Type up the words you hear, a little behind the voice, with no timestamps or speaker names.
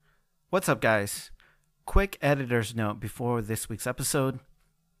What's up, guys? Quick editor's note before this week's episode.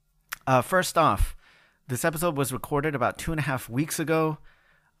 First off, this episode was recorded about 2.5 weeks ago.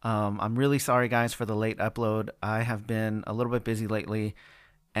 I'm really sorry, guys, for the late upload. I have been a little bit busy lately,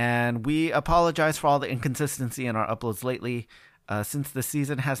 and we apologize for all the inconsistency in our uploads lately. Since the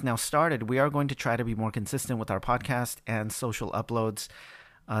season has now started, we are going to try to be more consistent with our podcast and social uploads.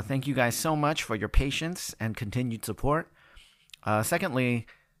 Thank you guys so much for your patience and continued support. Secondly,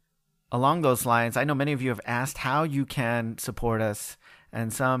 along those lines, I know many of you have asked how you can support us,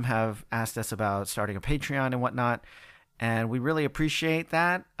 and some have asked us about starting a Patreon and whatnot, and we really appreciate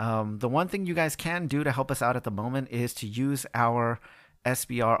that. The one thing you guys can do to help us out at the moment is to use our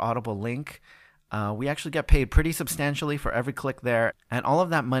SBR Audible link. We actually get paid pretty substantially for every click there, and all of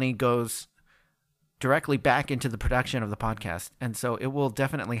that money goes directly back into the production of the podcast. And so it will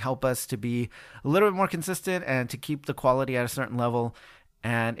definitely help us to be a little bit more consistent and to keep the quality at a certain level.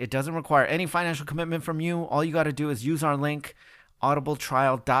 And it doesn't require any financial commitment from you. All you got to do is use our link,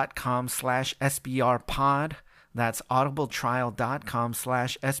 audibletrial.com/SBRpod. That's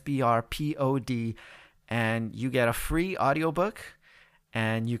audibletrial.com/SBRpod. And you get a free audiobook,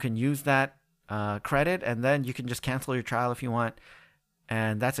 and you can use that credit, and then you can just cancel your trial if you want.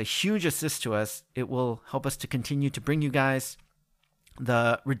 And that's a huge assist to us. It will help us to continue to bring you guys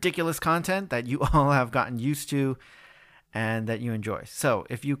the ridiculous content that you all have gotten used to and that you enjoy. So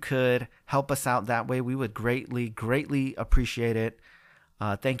if you could help us out that way, we would greatly appreciate it.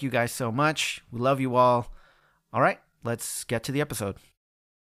 Thank you guys so much. We love you all. All right, let's get to the episode.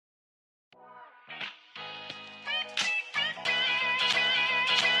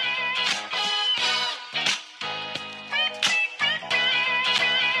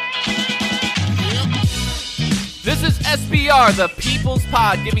 This is SBR, the People's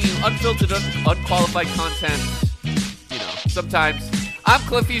Pod, giving you unfiltered, unqualified content. You know, sometimes. I'm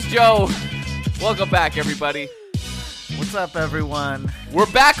Cliffy's Joe. Welcome back, everybody. What's up, everyone?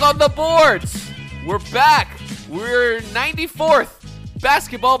 We're back on the boards. We're back. We're 94th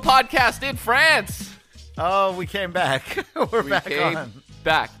basketball podcast in France. Oh, we came back. We're back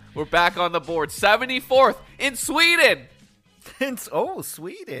back. We're back on the board. 74th in Sweden.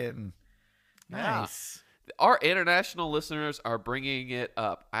 Sweden. Nice. Our international listeners are bringing it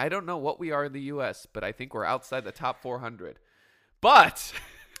up. I don't know what we are in the U.S., but I think we're outside the top 400. But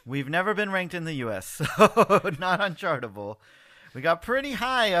we've never been ranked in the U.S., so not unchartable. We got pretty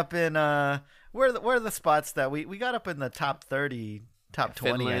high up in where are the spots that we got up in the top 30, top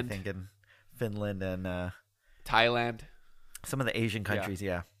 20, Finland. I think, in Finland and Thailand, some of the Asian countries.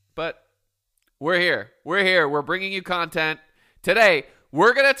 Yeah. But we're here. We're bringing you content today.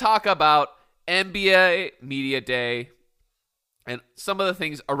 We're gonna talk about NBA Media Day and some of the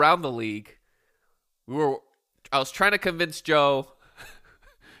things around the league. I was trying to convince Joe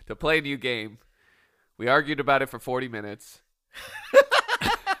to play a new game. We argued about it for 40 minutes.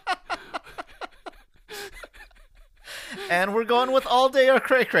 And we're going with All Day or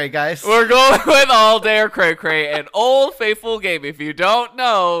Cray Cray, guys. We're going with All Day or Cray Cray, an old faithful game. If you don't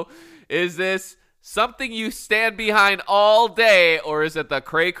know, is this something you stand behind all day, or is it the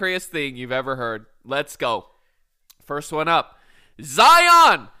cray-crayest thing you've ever heard? Let's go. First one up.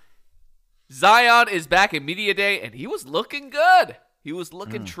 Zion! Zion is back in Media Day, and he was looking good. He was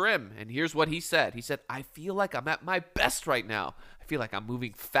looking trim, and here's what he said. He said, I feel like I'm at my best right now. I feel like I'm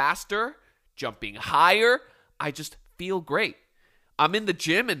moving faster, jumping higher. I just feel great. I'm in the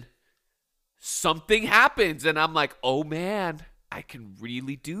gym, and something happens, and I'm like, oh, man, I can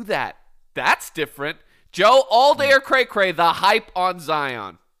really do that. That's different. Joe, All Day or Cray Cray, the hype on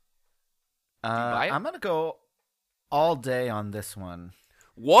Zion. I'm going to go all day on this one.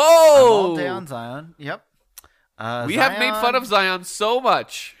 Whoa! All day on Zion. Yep. We have made fun of Zion so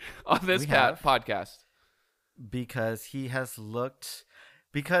much on this podcast. Because he has looked...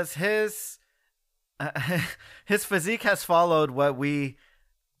 Because his physique has followed what we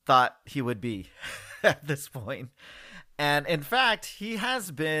thought he would be at this point. And in fact, he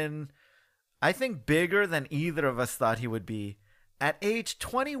has been, I think, bigger than either of us thought he would be. At age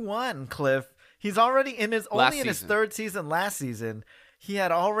 21, Cliff, he's already in his third season last season. He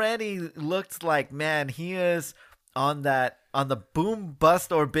had already looked like, man, he is on the boom,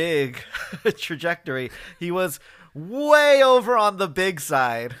 bust, or big trajectory. He was way over on the big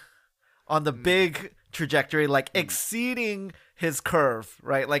side, on the big trajectory, like exceeding his curve,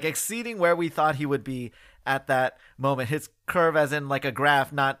 right? Like exceeding where we thought he would be at that moment. His curve as in like a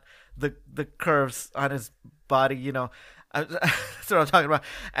graph, not the curves on his body, you know. That's what I'm talking about.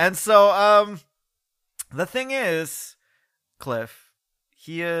 And so the thing is, Cliff,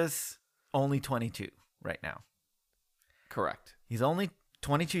 he is only 22 right now. Correct. He's only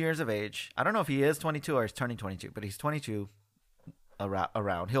 22 years of age. I don't know if he is 22 or he's turning 22, but he's 22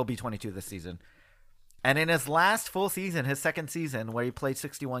 around. He'll be 22 this season. And in his last full season, his second season, where he played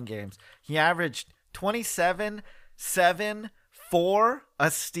 61 games, he averaged 27, 7, 4,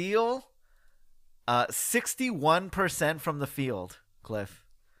 a steal, 61% from the field, Cliff.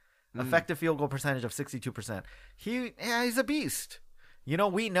 Effective field goal percentage of 62%. He's a beast. You know,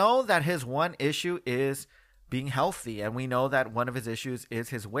 we know that his one issue is being healthy, and we know that one of his issues is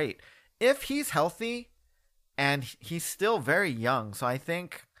his weight. If he's healthy, and he's still very young, so I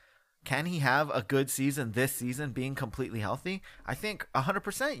think, can he have a good season this season being completely healthy? I think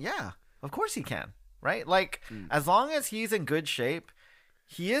 100%, yeah. Of course he can, right? Like, as long as he's in good shape,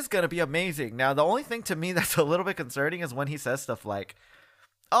 he is going to be amazing. Now, the only thing to me that's a little bit concerning is when he says stuff like,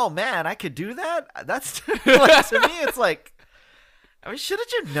 oh, man, I could do that? That's, like, to me, it's like, I mean,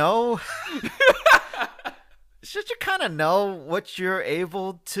 shouldn't you know? Should you kind of know what you're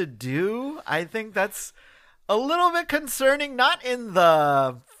able to do? I think that's a little bit concerning, not in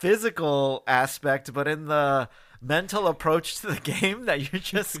the physical aspect, but in the mental approach to the game, that you're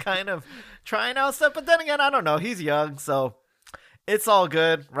just kind of trying out stuff. But then again, I don't know. He's young, so it's all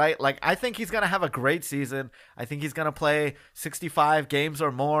good, right? Like, I think he's going to have a great season. I think he's going to play 65 games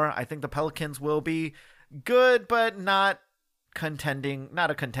or more. I think the Pelicans will be good, but not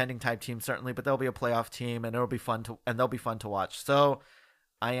a contending type team, certainly, but they'll be a playoff team, and they'll be fun to watch. So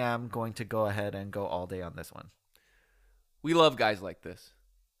I am going to go ahead and go all day on this one. We love guys like this.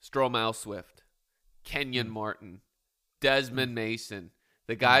 Stromile Swift, Kenyon Martin, Desmond Mason,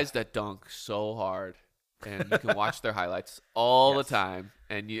 the guys that dunk so hard, and you can watch their highlights all the time.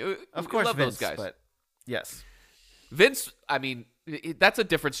 And you love Vince, those guys. But yes. Vince, I mean, that's a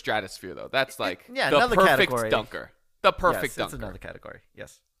different stratosphere, though. That's like the another perfect category. dunker. The perfect dunker. That's another category,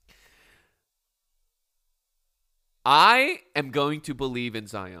 yes. I am going to believe in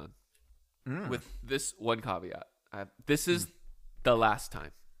Zion with this one caveat. This is the last time.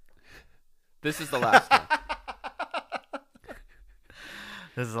 This is the last time.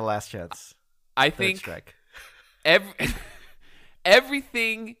 This is the last chance. I Third think strike.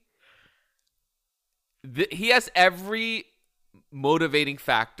 Everything. He has every motivating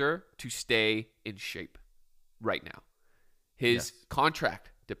factor to stay in shape right now. His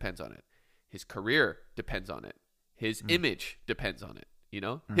contract depends on it. His career depends on it. His image depends on it. You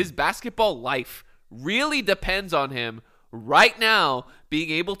know, his basketball life really depends on him right now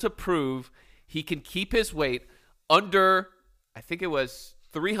being able to prove he can keep his weight under, I think it was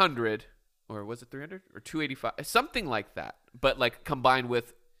 300, or was it 300 or 285, something like that. But like combined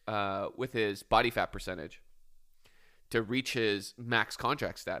with his body fat percentage to reach his max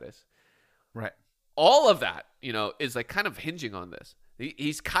contract status. Right. All of that, you know, is like kind of hinging on this.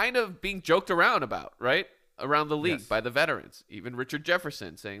 He's kind of being joked around about, right? Around the league by the veterans. Even Richard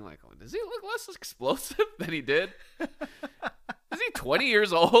Jefferson saying like, oh, does he look less explosive than he did? Is he 20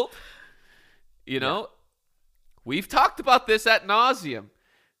 years old? You know, we've talked about this ad nauseum.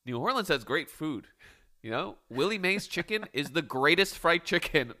 New Orleans has great food. You know, Willie Mae's chicken is the greatest fried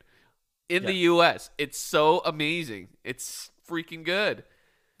chicken in the U.S. It's so amazing. It's freaking good.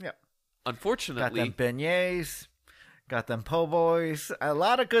 Yeah. Unfortunately, got them beignets, got them po' boys, a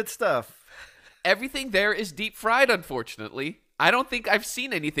lot of good stuff. Everything there is deep fried, unfortunately. I don't think I've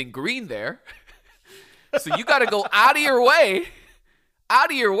seen anything green there. So you got to go out of your way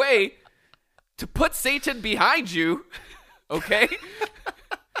to put Satan behind you. Okay?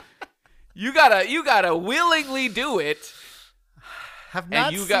 You gotta willingly do it. Have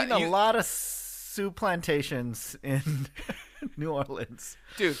not seen a lot of soup plantations in New Orleans.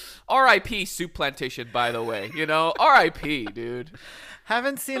 Dude, R.I.P. soup plantation, by the way. You know, R.I.P., dude.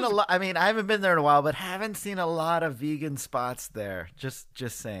 Haven't seen a lot. I mean, I haven't been there in a while, but haven't seen a lot of vegan spots there. Just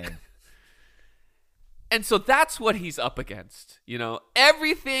saying. And so that's what he's up against. You know,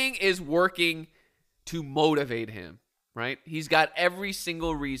 everything is working to motivate him, right? He's got every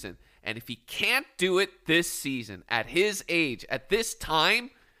single reason. And if he can't do it this season, at his age, at this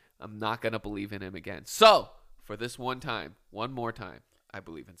time, I'm not going to believe in him again. So, for this one more time, I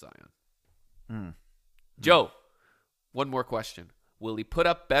believe in Zion. Joe, one more question. Will he put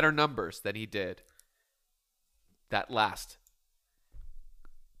up better numbers than he did that last,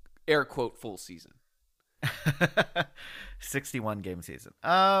 air quote, full season? 61 game season.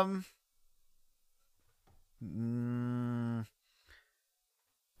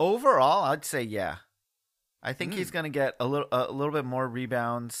 Overall, I'd say yeah. I think he's going to get a little bit more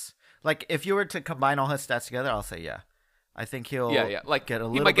rebounds. Like, if you were to combine all his stats together, I'll say yeah. I think he'll Like get a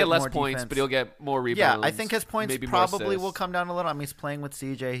little he might get bit less more points, defense. but he'll get more Yeah, rebounds. I think his points maybe more probably will assists. come down a little. I mean, he's playing with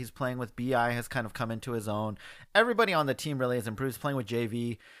CJ. He's playing with BI. Has kind of come into his own. Everybody on the team really has improved. He's playing with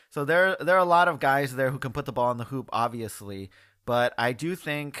JV. So there are a lot of guys there who can put the ball in the hoop, obviously. But I do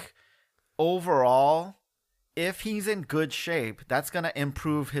think overall, if he's in good shape, that's going to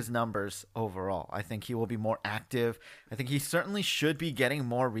improve his numbers overall. I think he will be more active. I think he certainly should be getting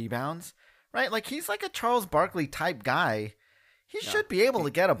more rebounds, right? Like he's like a Charles Barkley type guy. He should be able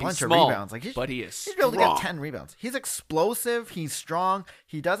to get a bunch of rebounds. Like but he is he'd be able to get 10 rebounds. He's explosive. He's strong.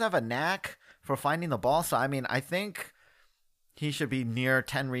 He does have a knack for finding the ball. So, I mean, I think he should be near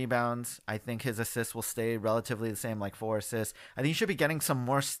 10 rebounds. I think his assists will stay relatively the same, like 4 assists. I think he should be getting some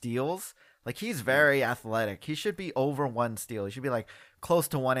more steals. Like, he's very athletic. He should be over 1 steal. He should be, like, close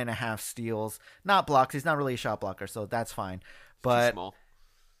to 1.5 steals. Not blocks. He's not really a shot blocker, so that's fine. But too small.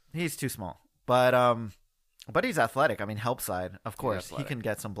 He's too small. But he's athletic. I mean, help side, of course, he can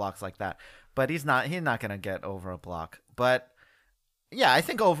get some blocks like that. But he's not going to get over a block. But yeah, I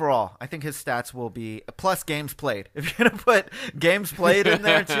think overall, I think his stats will be plus games played. If you're going to put games played in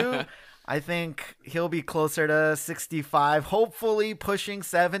there too, I think he'll be closer to 65, hopefully pushing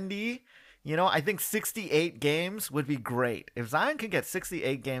 70. You know, I think 68 games would be great. If Zion can get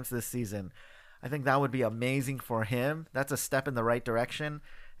 68 games this season, I think that would be amazing for him. That's a step in the right direction.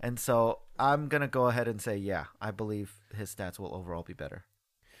 And so I'm going to go ahead and say, yeah, I believe his stats will overall be better.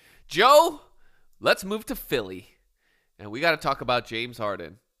 Joe, let's move to Philly. And we got to talk about James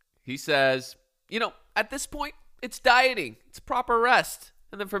Harden. He says, at this point, it's dieting. It's proper rest.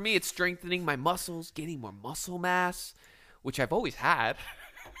 And then for me, it's strengthening my muscles, gaining more muscle mass, which I've always had.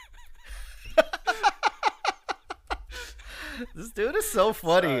 This dude is so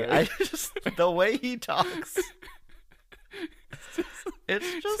funny. The way he talks.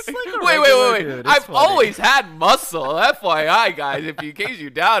 It's just like a wait. dude. I've funny. always had muscle. FYI, guys, in case you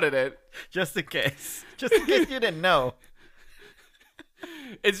doubted it. Just in case you didn't know.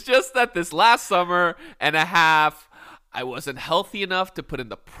 It's just that this last summer and a half, I wasn't healthy enough to put in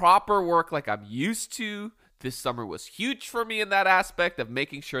the proper work like I'm used to. This summer was huge for me in that aspect of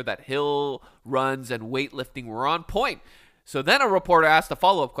making sure that hill runs and weightlifting were on point. So then a reporter asked a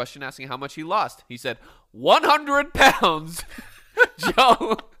follow-up question asking how much he lost. He said, 100 pounds.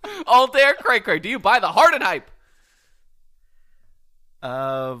 Joe, Altair, Cray, do you buy the Harden hype?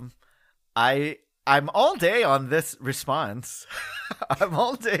 I'm all day on this response. I'm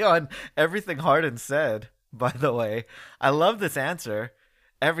all day on everything Harden said, by the way. I love this answer.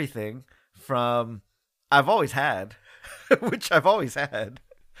 Everything from I've always had, which I've always had.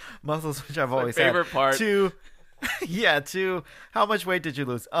 Muscles, which I've always had. Favorite part. To how much weight did you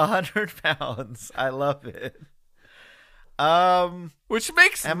lose? 100 pounds. I love it. Which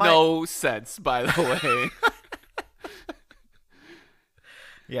makes no sense, by the way.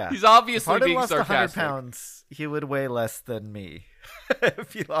 Yeah. He's obviously Harden being lost sarcastic. 100 pounds, he would weigh less than me.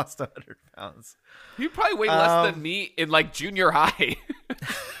 If he lost 100 pounds. He'd probably weigh less than me in like junior high.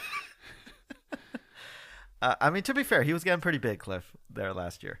 I mean, to be fair, he was getting pretty big, Cliff, there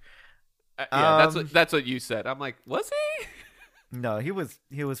last year. Yeah, that's what you said. I'm like, was he? No, he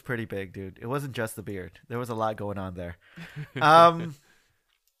was pretty big, dude. It wasn't just the beard. There was a lot going on there.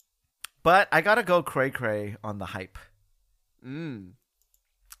 But I gotta go cray on the hype.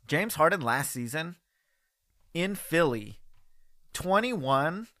 James Harden last season in Philly,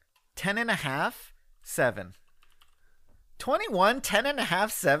 21, 10.5, 7. 21,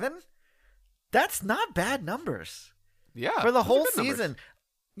 10.5, 7? That's not bad numbers. Yeah. For the whole season. Numbers.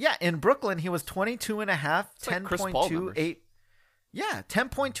 Yeah, in Brooklyn, he was 22.5, 10.2, 8. Yeah,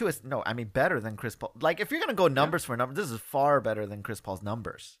 10.2 is, no, I mean, better than Chris Paul. Like, if you're going to go numbers for numbers, this is far better than Chris Paul's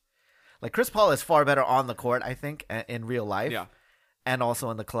numbers. Like, Chris Paul is far better on the court, I think, in real life. Yeah. And also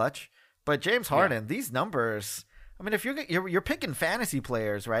in the clutch. But James Harden, these numbers, I mean, if you're picking fantasy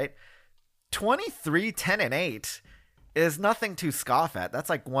players, right? 23, 10, and 8 is nothing to scoff at. That's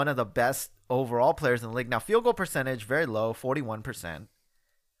like one of the best overall players in the league. Now, field goal percentage, very low, 41%.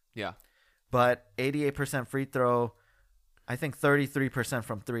 Yeah. But 88% free throw. I think 33%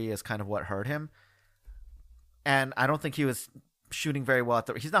 from 3 is kind of what hurt him. And I don't think he was shooting very well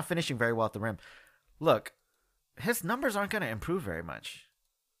he's not finishing very well at the rim. Look, his numbers aren't going to improve very much.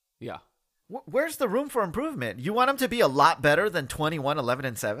 Yeah. Where's the room for improvement? You want him to be a lot better than 21, 11,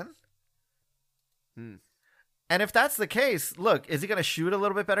 and 7? And if that's the case, look, is he going to shoot a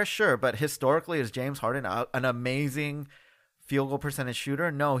little bit better? Sure. But historically, is James Harden an amazing field goal percentage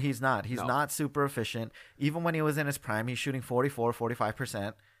shooter? No, he's not. He's not super efficient. Even when he was in his prime, he's shooting 44,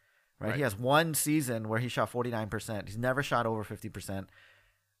 45%. Right? He has one season where he shot 49%. He's never shot over 50%.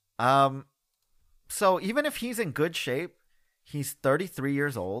 So even if he's in good shape, He's 33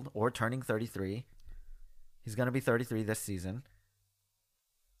 years old or turning 33. He's going to be 33 this season.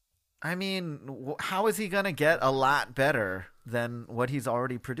 I mean, how is he going to get a lot better than what he's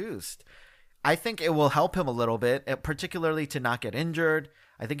already produced? I think it will help him a little bit, particularly to not get injured.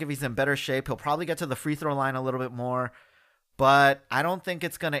 I think if he's in better shape, he'll probably get to the free throw line a little bit more. But I don't think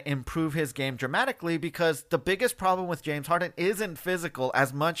it's going to improve his game dramatically because the biggest problem with James Harden isn't physical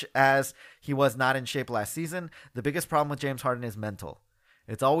as much as he was not in shape last season. The biggest problem with James Harden is mental.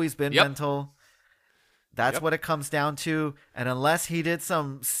 It's always been mental. That's what it comes down to. And unless he did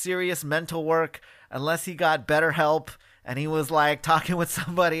some serious mental work, unless he got better help and he was like talking with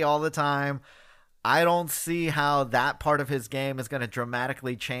somebody all the time, I don't see how that part of his game is going to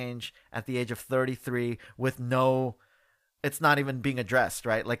dramatically change at the age of 33 with it's not even being addressed,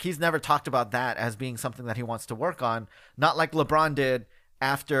 right? Like he's never talked about that as being something that he wants to work on. Not like LeBron did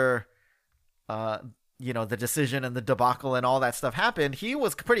after, the decision and the debacle and all that stuff happened. He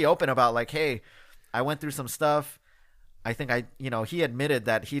was pretty open about like, hey, I went through some stuff. I think he admitted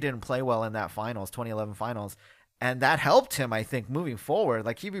that he didn't play well in that 2011 finals. And that helped him, I think, moving forward.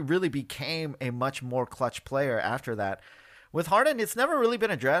 Like he really became a much more clutch player after that. With Harden, it's never really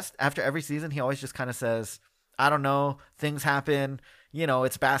been addressed. After every season, he always just kind of says, I don't know, things happen.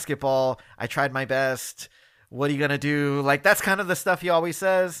 It's basketball. I tried my best. What are you going to do? Like, that's kind of the stuff he always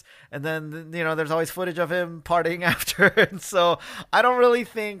says. And then, there's always footage of him partying after. And so I don't really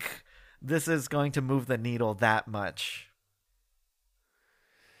think this is going to move the needle that much.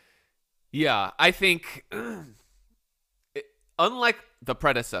 Yeah, I think unlike the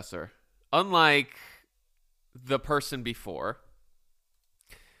predecessor, unlike the person before,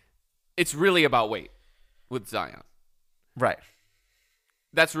 it's really about weight with Zion. Right.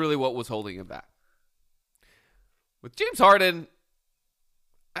 That's really what was holding him back. With James Harden,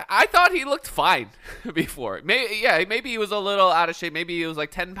 I thought he looked fine before. Maybe he was a little out of shape. Maybe he was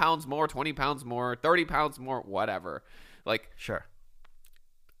like 10 pounds more, 20 pounds more, 30 pounds more, whatever. Like, sure.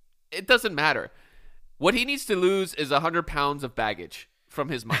 It doesn't matter. What he needs to lose is 100 pounds of baggage from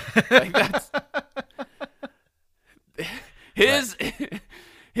his mind. Like that's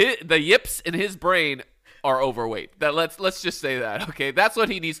the yips in his brain are overweight. Let's just say that. Okay, that's what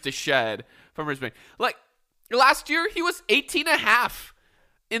he needs to shed from his brain. Like last year, he was 18.5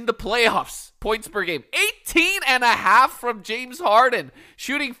 in the playoffs points per game. 18.5 from James Harden,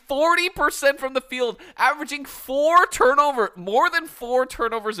 shooting 40% from the field, averaging more than 4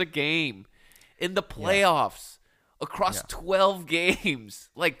 turnovers a game in the playoffs across 12 games.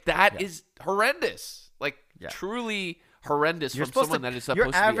 Like that is horrendous. Like truly horrendous from someone that is supposed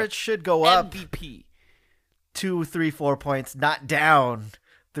to be your average should go up MVP. 2, 3, 4 points, not down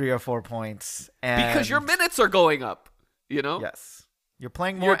 3 or 4 points. And because your minutes are going up, Yes. You're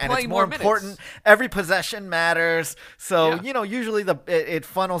playing more, and it's more minutes. important. Every possession matters. So, usually it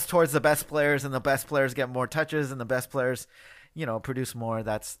funnels towards the best players, and the best players get more touches, and the best players, produce more.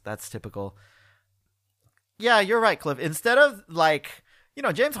 That's typical. Yeah, you're right, Cliff. Instead of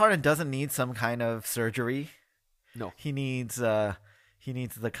James Harden doesn't need some kind of surgery. No. He needs the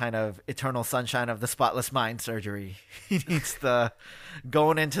kind of eternal sunshine of the spotless mind surgery. He needs the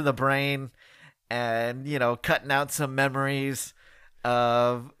going into the brain and, cutting out some memories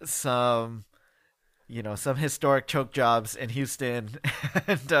of some historic choke jobs in Houston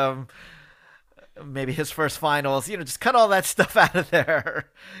and maybe his first finals, just cut all that stuff out of there,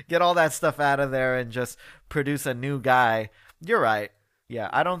 get all that stuff out of there and just produce a new guy. You're right.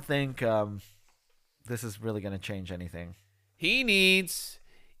 Yeah. I don't think this is really going to change anything. He needs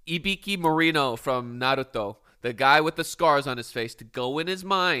Ibiki Morino from Naruto, the guy with the scars on his face, to go in his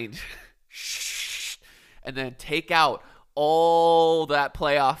mind and then take out all that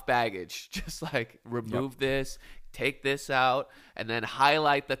playoff baggage. Just like remove this, take this out, and then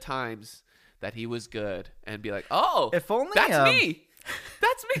highlight the times that he was good and be like, oh, if only that's me.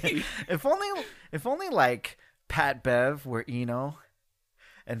 That's me. If only like Pat Bev were Eno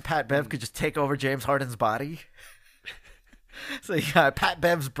and Pat Bev could just take over James Harden's body. So you got Pat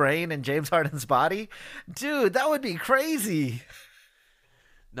Bev's brain and James Harden's body. Dude, that would be crazy.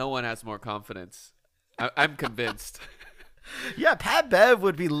 No one has more confidence. I'm convinced. Yeah, Pat Bev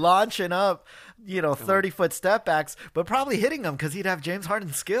would be launching up, 30-foot step backs, but probably hitting them because he'd have James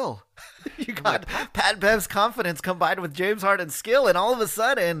Harden's skill. You got Pat Bev's confidence combined with James Harden's skill, and all of a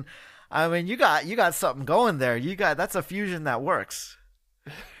sudden, I mean, you got something going there. That's a fusion that works.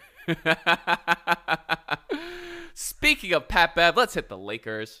 Speaking of Pat Bev, let's hit the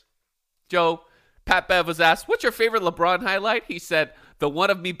Lakers. Joe, Pat Bev was asked, what's your favorite LeBron highlight? He said, the one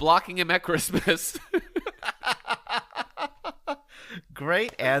of me blocking him at Christmas.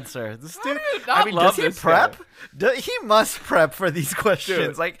 Great answer. This How dude, do you not love does he this prep? guy? He must prep for these questions.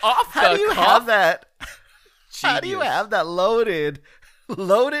 Dude, like, off how the do you cuff? have that? How do you Genius. have that loaded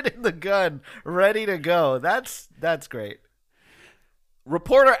in the gun, ready to go? That's great.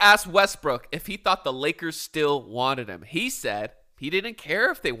 Reporter asked Westbrook if he thought the Lakers still wanted him. He said he didn't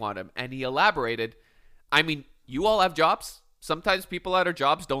care if they want him, and he elaborated, I mean, you all have jobs. Sometimes people at our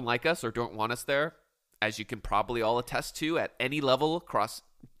jobs don't like us or don't want us there, as you can probably all attest to at any level across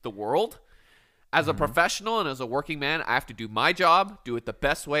the world. As a professional and as a working man, I have to do my job, do it the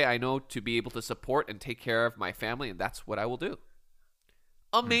best way I know to be able to support and take care of my family, and that's what I will do.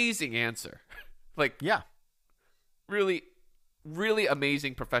 Amazing answer. Like, Yeah. really, really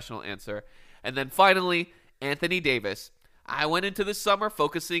amazing professional answer. And then finally, Anthony Davis. I went into the summer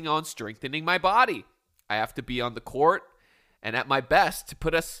focusing on strengthening my body. I have to be on the court and at my best to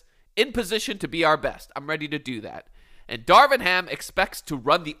put us in position to be our best. I'm ready to do that. And Darvin Ham expects to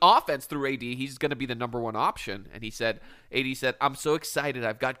run the offense through AD. He's going to be the number one option. And AD said, I'm so excited.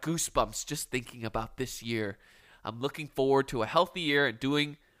 I've got goosebumps just thinking about this year. I'm looking forward to a healthy year and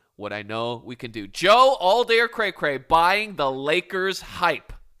doing what I know we can do. Joe, all day or cray cray, buying the Lakers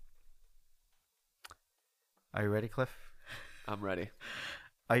hype. Are you ready, Cliff? I'm ready.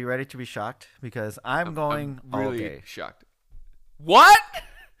 Are you ready to be shocked? Because I'm going I'm really all day. shocked. What?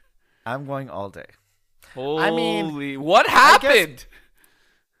 I'm going all day. Holy, what happened?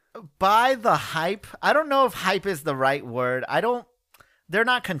 By the hype, I don't know if hype is the right word. They're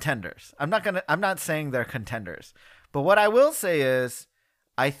not contenders. I'm not saying they're contenders. But what I will say is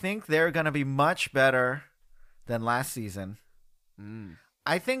I think they're going to be much better than last season.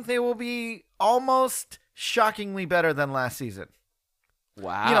 I think they will be almost shockingly better than last season.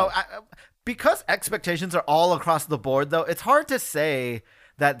 Wow. You know, because expectations are all across the board, though, it's hard to say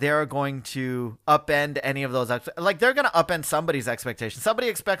that they're going to upend any of those. Like, they're going to upend somebody's expectations. Somebody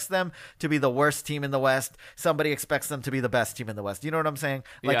expects them to be the worst team in the West. Somebody expects them to be the best team in the West. You know what I'm saying?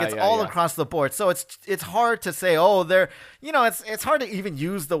 Like, it's all across the board. So it's hard to say, oh, they're, you know, it's hard to even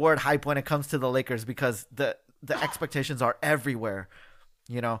use the word hype when it comes to the Lakers because the expectations are everywhere.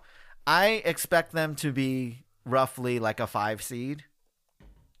 You know, I expect them to be roughly like a 5 seed.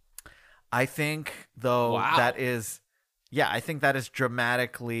 I think, though, I think that is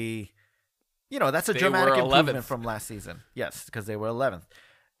dramatically, you know, that's a dramatic improvement from last season. Yes, because they were 11th.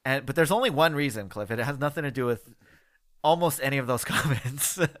 But there's only one reason, Cliff. It has nothing to do with almost any of those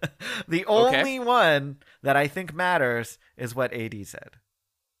comments. The only one that I think matters is what AD said.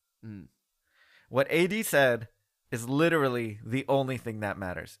 What AD said is literally the only thing that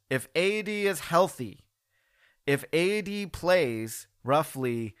matters. If AD is healthy, if AD plays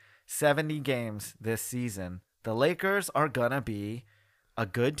roughly 70 games this season, the Lakers are going to be a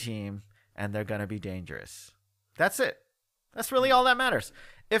good team and they're going to be dangerous. That's it. That's really all that matters.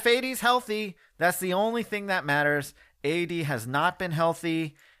 If AD's healthy, that's the only thing that matters. AD has not been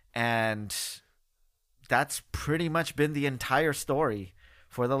healthy, and that's pretty much been the entire story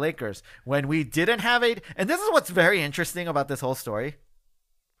for the Lakers. When we didn't have AD, and this is what's very interesting about this whole story,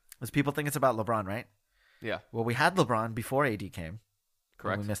 is people think it's about LeBron, right? Yeah. Well, we had LeBron before AD came.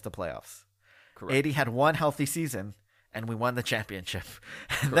 Correct. We missed the playoffs. Correct. AD had one healthy season, and we won the championship.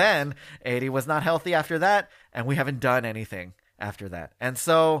 And then AD was not healthy after that, and we haven't done anything after that. And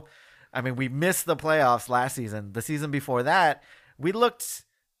so, I mean, we missed the playoffs last season. The season before that, we looked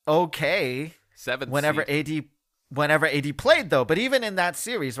okay whenever AD played, though. But even in that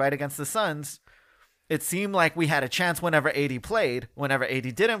series, right, against the Suns, it seemed like we had a chance whenever AD played. Whenever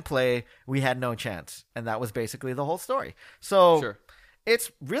AD didn't play, we had no chance. And that was basically the whole story. So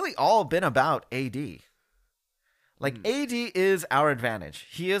it's really all been about AD. Like, AD is our advantage.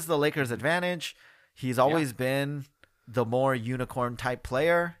 He is the Lakers' advantage. He's always been the more unicorn type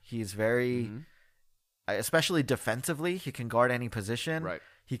player. He's very, especially defensively, he can guard any position. Right.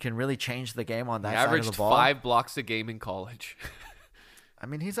 He can really change the game on that He side of the averaged ball. 5 blocks a game in college. I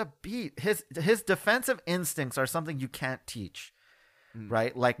mean, he's a beat. His defensive instincts are something you can't teach,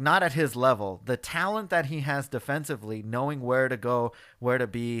 right? Like, not at his level. The talent that he has defensively, knowing where to go, where to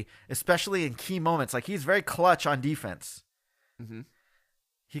be, especially in key moments. Like, he's very clutch on defense.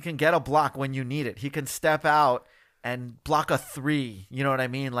 He can get a block when you need it. He can step out and block a 3. You know what I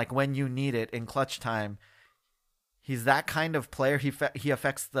mean? Like, when you need it in clutch time. He's that kind of player. He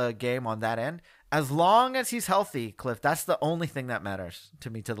affects the game on that end. As long as he's healthy, Cliff, that's the only thing that matters to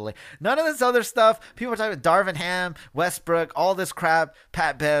me, to the Lakers. None of this other stuff. People are talking about Darvin Ham, Westbrook, all this crap,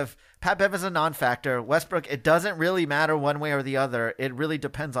 Pat Bev. Pat Bev is a non-factor. Westbrook, it doesn't really matter one way or the other. It really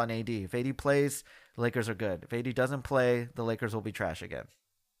depends on AD. If AD plays, the Lakers are good. If AD doesn't play, the Lakers will be trash again.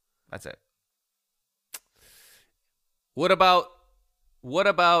 That's it. What about What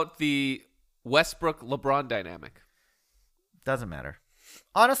about the Westbrook LeBron dynamic? Doesn't matter.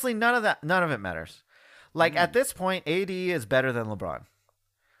 Honestly, none of it matters. Like at this point, AD is better than LeBron.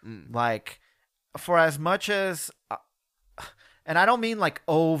 Like for as much as, and I don't mean like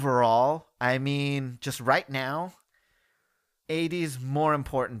overall, I mean just right now, AD's more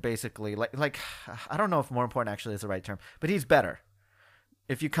important basically. Like I don't know if more important actually is the right term, but he's better.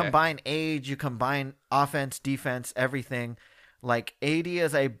 If you combine age, you combine offense, defense, everything, like AD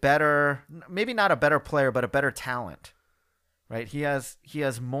is a better, maybe not a better player, but a better talent. Right? He has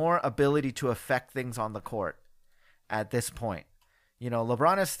more ability to affect things on the court at this point. You know,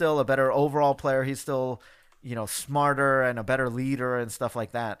 LeBron is still a better overall player. He's still, you know, smarter and a better leader and stuff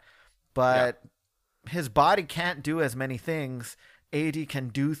like that. But his body can't do as many things. AD can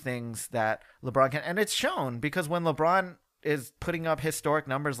do things that LeBron can. And it's shown because when LeBron is putting up historic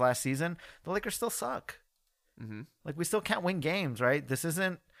numbers last season, the Lakers still suck. Mm-hmm. Like, we still can't win games, right? This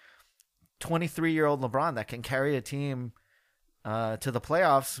isn't 23-year-old LeBron that can carry a team to the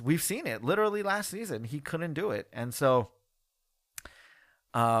playoffs. We've seen it literally last season. He couldn't do it. And so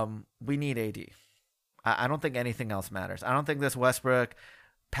we need AD. I don't think anything else matters. I don't think this Westbrook,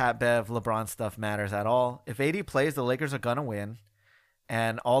 Pat Bev, LeBron stuff matters at all. If AD plays, the Lakers are going to win.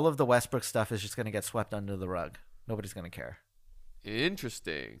 And all of the Westbrook stuff is just going to get swept under the rug. Nobody's going to care.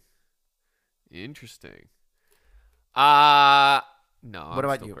 Interesting. No. What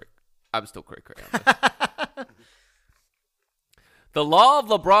about you? I'm still cray on this. The law of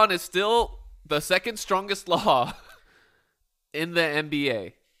LeBron is still the second strongest law in the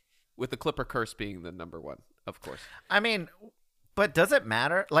NBA, with the Clipper curse being the number one, of course. I mean, but does it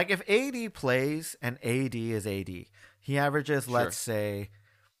matter? Like, if AD plays and AD is AD, he averages, let's say,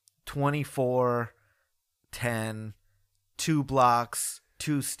 24, 10, 2 blocks,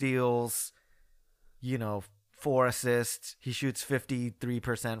 2 steals, 4 assists. He shoots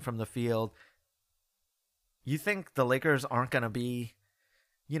 53% from the field. You think the Lakers aren't going to be,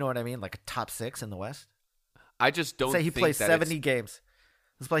 you know what I mean, like a top 6 in the West? I just don't say he think plays that 70 games.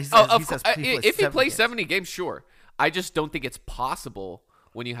 If he plays 70 games, sure. I just don't think it's possible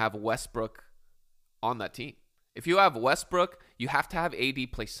when you have Westbrook on that team. If you have Westbrook, you have to have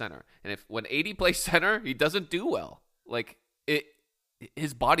AD play center. And when AD plays center, he doesn't do well. Like,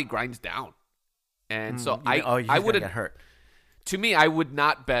 his body grinds down. And so I wouldn't get hurt. To me, I would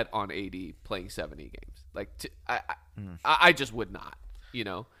not bet on AD playing 70 games. Like, I just would not,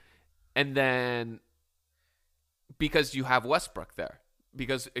 And then because you have Westbrook there.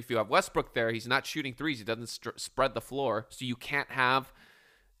 Because if you have Westbrook there, he's not shooting threes. He doesn't spread the floor. So you can't have,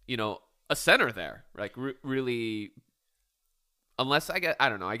 a center there. Like, really, unless I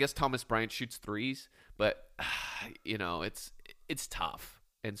don't know. I guess Thomas Bryant shoots threes. But, it's tough.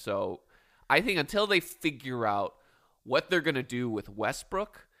 And so I think until they figure out what they're going to do with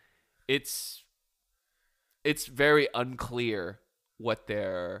Westbrook, it's very unclear what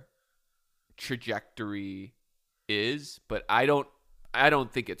their trajectory is, but I don't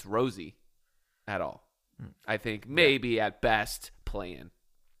think it's rosy at all. I think maybe at best playing.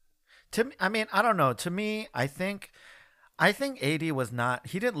 To me, I mean, I don't know. To me, I think AD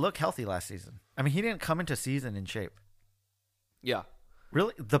he didn't look healthy last season. I mean, he didn't come into season in shape. Yeah.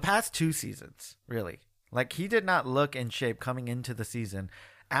 Really, the past 2 seasons, really. Like, he did not look in shape coming into the season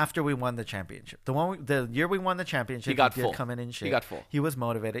after we won the championship. The year we won the championship, he did come in shape. He got full. He was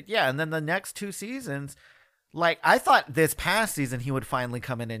motivated. Yeah, and then the next 2 seasons, like, I thought this past season he would finally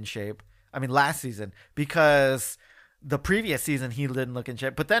come in shape. I mean, last season, because the previous season he didn't look in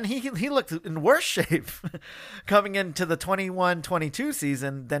shape. But then he looked in worse shape coming into the 21-22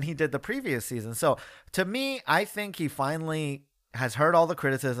 season than he did the previous season. So, to me, I think he finally has heard all the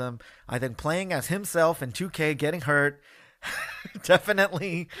criticism. I think playing as himself in 2K, getting hurt,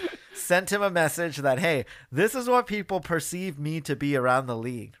 definitely sent him a message that, hey, this is what people perceive me to be around the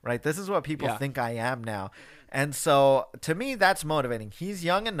league, right? This is what people think I am now. And so, to me, that's motivating. He's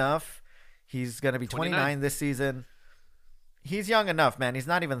young enough. He's going to be 29 this season. He's young enough, man. He's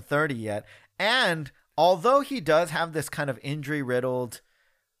not even 30 yet. And although he does have this kind of injury-riddled,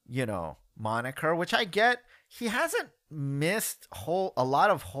 moniker, which I get, he hasn't missed a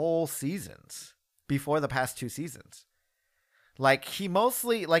lot of whole seasons before the past 2 seasons. Like, he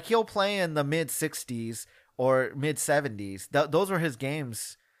mostly, like, he'll play in the mid 60s or mid 70s. Those were his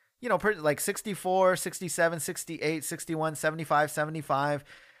games, like 64, 67, 68, 61, 75, 75,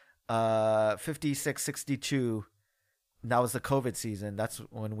 56, 62. That was the COVID season. That's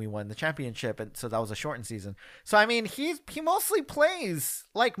when we won the championship. And so that was a shortened season. So, I mean, he mostly plays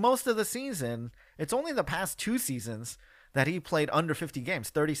like most of the season. It's only the past 2 seasons that he played under 50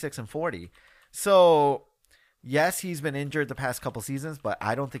 games, 36 and 40. So Yes, he's been injured the past couple seasons, but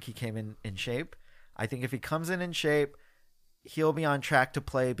I don't think he came in shape. I think if he comes in shape, he'll be on track to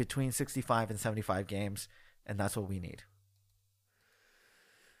play between 65 and 75 games, and that's what we need.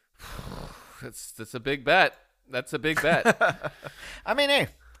 That's a big bet. That's a big bet. I mean, hey,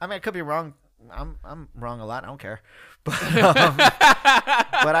 I could be wrong. I'm wrong a lot. I don't care, but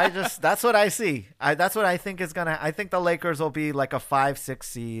that's what I see. That's what I think is gonna. I think the Lakers will be like a 5-6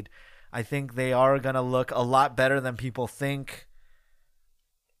 seed. I think they are gonna look a lot better than people think.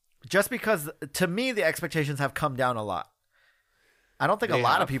 Just because, to me, the expectations have come down a lot. I don't think a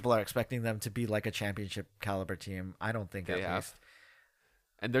lot of people are expecting them to be like a championship caliber team. I don't think at least.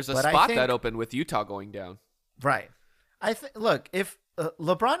 And there's a spot that opened with Utah going down. Right. Look, if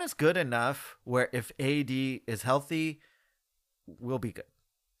LeBron is good enough where if AD is healthy, we'll be good.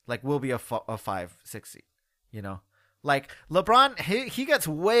 Like, we'll be a 5-6 seed, you know? Like, LeBron, he gets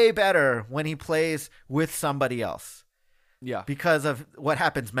way better when he plays with somebody else. Yeah. Because of what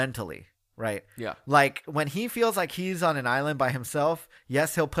happens mentally, right? Yeah. Like, when he feels like he's on an island by himself,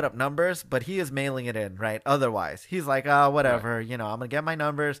 yes, he'll put up numbers, but he is mailing it in, right? Otherwise, he's like, whatever, right. You know, I'm going to get my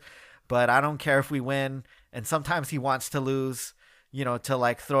numbers, but I don't care if we win. And sometimes he wants to lose, you know, to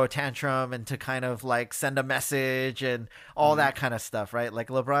like throw a tantrum and to kind of like send a message and all that kind of stuff, right? Like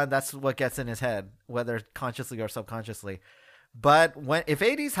LeBron, that's what gets in his head, whether consciously or subconsciously. But if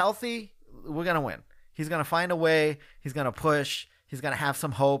AD's healthy, we're going to win. He's going to find a way. He's going to push. He's going to have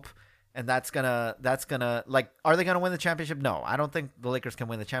some hope. And that's gonna like, are they going to win the championship? No, I don't think the Lakers can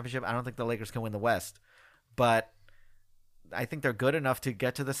win the championship. I don't think the Lakers can win the West, but I think they're good enough to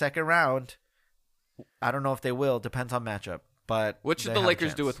get to the second round. I don't know if they will. Depends on matchup. But what should the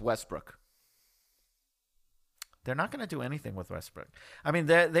Lakers do with Westbrook? They're not going to do anything with Westbrook. I mean,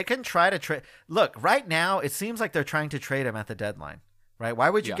 they can try to trade. Look, right now it seems like they're trying to trade him at the deadline, right? Why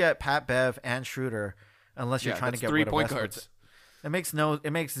would you get Pat Bev and Schroeder unless you're trying to get rid of Westbrook? Guards. It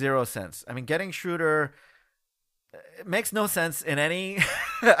makes zero sense. I mean, getting Schroeder, it makes no sense in any.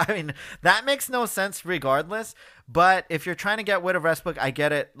 I mean, that makes no sense regardless. But if you're trying to get rid of Westbrook, I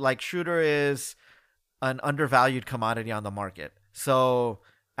get it. Like, Schroeder is an undervalued commodity on the market. So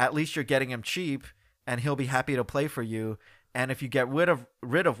at least you're getting him cheap and he'll be happy to play for you. And if you get rid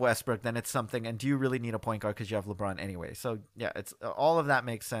of Westbrook, then it's something. And do you really need a point guard because you have LeBron anyway? So yeah, it's all of that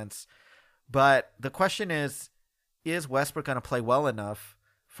makes sense. But the question is Westbrook going to play well enough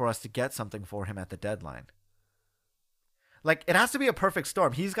for us to get something for him at the deadline? Like, it has to be a perfect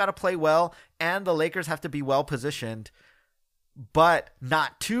storm. He's got to play well and the Lakers have to be well positioned, but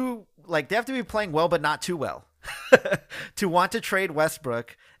not too, like, they have to be playing well, but not too well to want to trade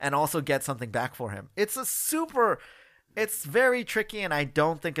Westbrook and also get something back for him. It's very tricky, and I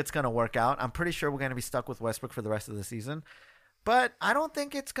don't think it's going to work out. I'm pretty sure we're going to be stuck with Westbrook for the rest of the season, but I don't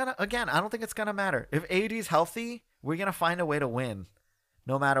think it's going to matter. If AD's healthy, we're going to find a way to win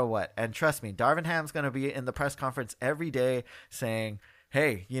no matter what. And trust me, Darvin Ham's going to be in the press conference every day saying,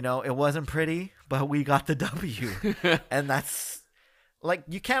 hey, you know, it wasn't pretty, but we got the W. And that's, like,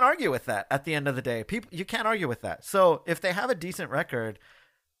 you can't argue with that at the end of the day. You can't argue with that. So if they have a decent record,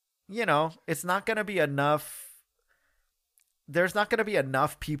 you know, it's not going to be enough. There's not going to be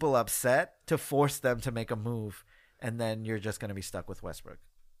enough people upset to force them to make a move. And then you're just going to be stuck with Westbrook.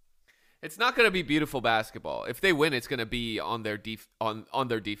 It's not going to be beautiful basketball. If they win, it's going to be on their on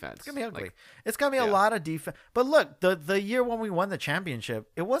their defense. It's going to be ugly. It's going to be a lot of defense. But look, the year when we won the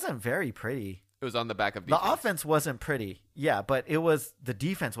championship, it wasn't very pretty. It was on the back of defense. The offense wasn't pretty. Yeah, but the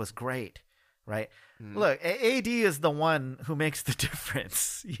defense was great, right? Look, AD is the one who makes the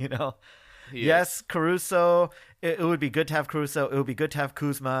difference, you know? Yes, Caruso, it would be good to have Caruso. It would be good to have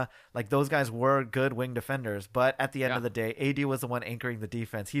Kuzma. Like, those guys were good wing defenders. But at the end of the day, AD was the one anchoring the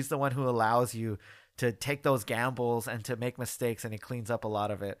defense. He's the one who allows you to take those gambles and to make mistakes, and he cleans up a lot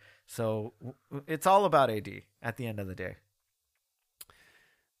of it. So it's all about AD at the end of the day.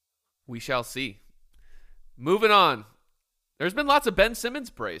 We shall see. Moving on. There's been lots of Ben Simmons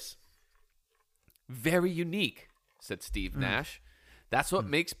praise. Very unique, said Steve Nash. That's what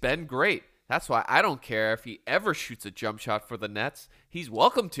makes Ben great. That's why I don't care if he ever shoots a jump shot for the Nets. He's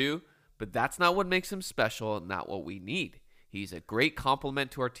welcome to, but that's not what makes him special and not what we need. He's a great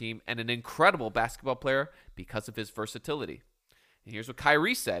complement to our team and an incredible basketball player because of his versatility. And here's what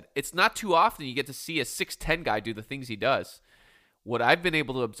Kyrie said. It's not too often you get to see a 6'10 guy do the things he does. What I've been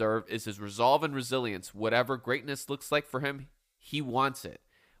able to observe is his resolve and resilience. Whatever greatness looks like for him, he wants it.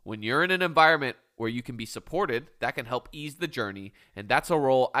 When you're in an environment where you can be supported, that can help ease the journey, and that's a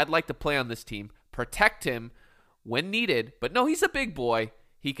role I'd like to play on this team. Protect him when needed, but no, he's a big boy.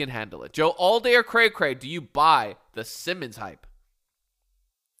 He can handle it. Joe, all day or cray cray, do you buy the Simmons hype?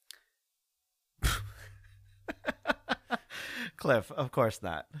 Cliff, of course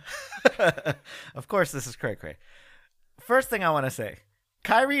not. Of course, this is cray cray. First thing I want to say,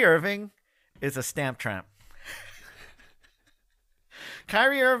 Kyrie Irving is a stamp tramp.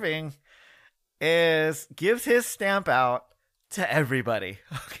 Kyrie Irving gives his stamp out to everybody.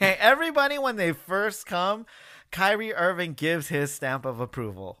 Okay, everybody when they first come, Kyrie Irving gives his stamp of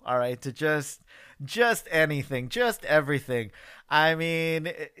approval. All right, to just anything, just everything. I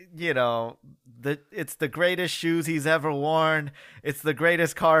mean, you know, it's the greatest shoes he's ever worn. It's the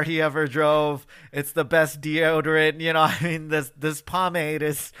greatest car he ever drove. It's the best deodorant. You know, I mean, this pomade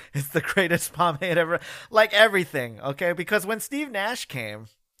is the greatest pomade ever. Like everything, okay? Because when Steve Nash came,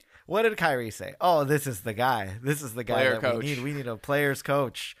 what did Kyrie say? Oh, this is the guy. This is the guy Player that coach. we need. We need a player's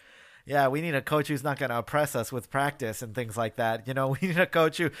coach. Yeah, we need a coach who's not going to oppress us with practice and things like that. You know, we need a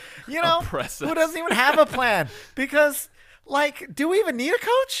coach who, you know, who doesn't even have a plan. Because, like, do we even need a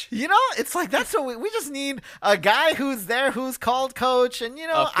coach? You know, it's like that's what we just need a guy who's there who's called coach. And, you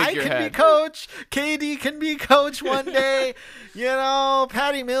know, I can be coach. KD can be coach one day. You know,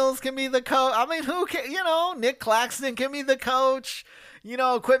 Patty Mills can be the coach. I mean, who can, you know, Nick Claxton can be the coach. You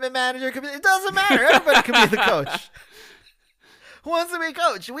know, equipment manager can be. It doesn't matter. Everybody can be the coach. Who wants to be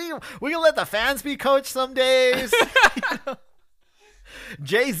coach? We can let the fans be coach some days. You know?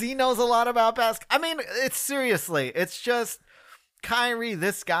 Jay-Z knows a lot about basketball. I mean, it's just Kyrie,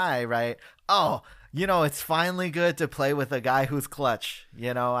 this guy, right? Oh, you know, it's finally good to play with a guy who's clutch.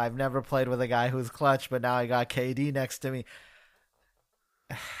 You know, I've never played with a guy who's clutch, but now I got KD next to me.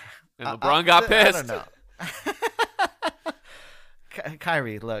 And LeBron got pissed. I don't know.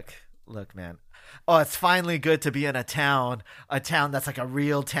 Kyrie, look, man. Oh, it's finally good to be in a town that's like a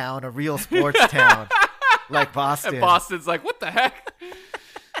real town, a real sports town, like Boston. And Boston's like, what the heck?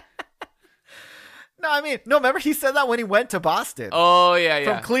 No, remember he said that when he went to Boston. Oh, yeah.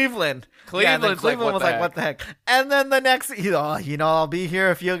 From Cleveland. Cleveland was like, what the heck? And then the next, you know, I'll be here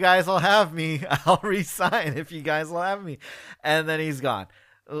if you guys will have me. I'll resign if you guys will have me. And then he's gone.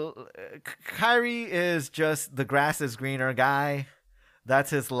 Kyrie is just the grass is greener guy.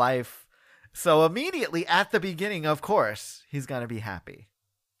 That's his life. So immediately at the beginning, of course, he's going to be happy.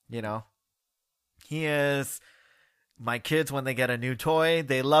 You know, he is. My kids, when they get a new toy,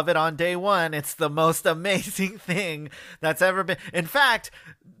 they love it on day one. It's the most amazing thing that's ever been. In fact,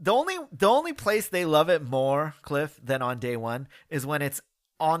 the only place they love it more, Cliff, than on day one is when it's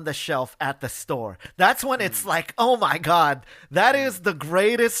on the shelf at the store. That's when it's like, oh my God, that is the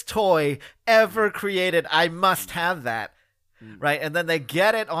greatest toy ever created. I must have that. Right, and then they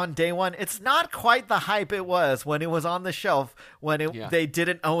get it on day one. It's not quite the hype it was when it was on the shelf when they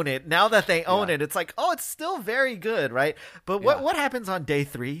didn't own it. Now that they own it, it's like, oh, it's still very good, right? But what happens on day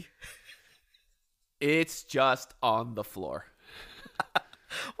 3? It's just on the floor.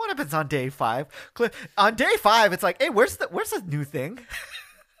 What happens on day 5? On day 5, it's like, hey, where's the new thing?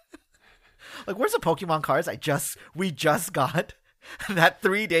 Like, where's the Pokemon cards we just got? That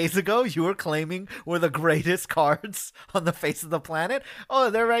 3 days ago you were claiming were the greatest cards on the face of the planet. Oh,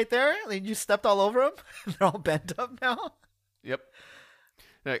 they're right there. And you stepped all over them. They're all bent up now. Yep.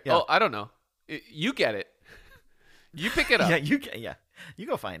 Like, oh, I don't know. You get it. You pick it up. You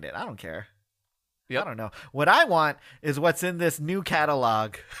go find it. I don't care. Yep. I don't know. What I want is what's in this new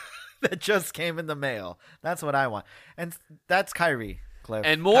catalog that just came in the mail. That's what I want. And that's Kyrie. Cliff.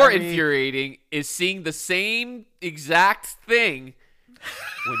 And more infuriating is seeing the same exact thing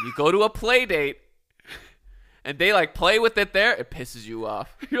when you go to a play date and they like play with it there. It pisses you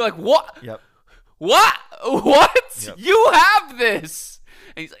off. You're like, what? Yep. What? Yep. You have this.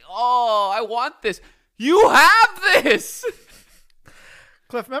 And he's like, oh, I want this. You have this.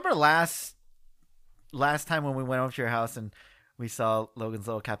 Cliff, remember last time when we went over to your house and we saw Logan's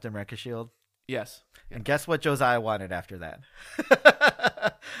little Captain America shield? Yes. And guess what Josiah wanted after that?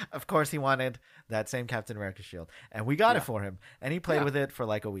 Of course, he wanted that same Captain America shield. And we got it for him. And he played with it for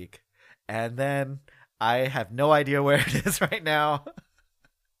like a week. And then I have no idea where it is right now.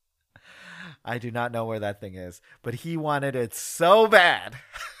 I do not know where that thing is. But he wanted it so bad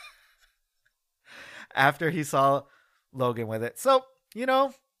after he saw Logan with it. So, you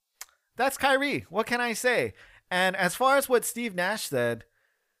know, that's Kyrie. What can I say? And as far as what Steve Nash said,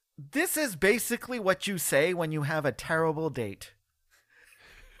 this is basically what you say when you have a terrible date.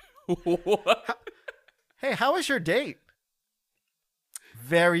 What? Hey, how was your date?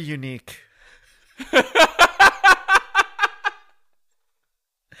 Very unique.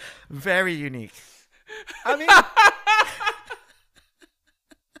 Very unique. I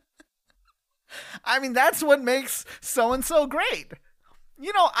mean, that's what makes so-and-so great.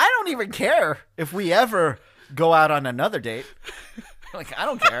 You know, I don't even care if we ever go out on another date. Like, I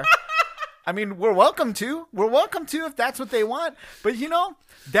don't care. I mean, we're welcome to. We're welcome to if that's what they want. But,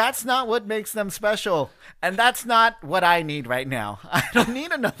 that's not what makes them special. And that's not what I need right now. I don't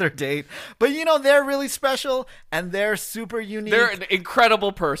need another date. But, they're really special and they're super unique. They're an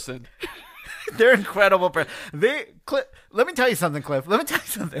incredible person. They're incredible. Let me tell you something, Cliff. Let me tell you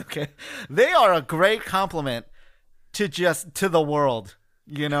something, okay? They are a great compliment to the world,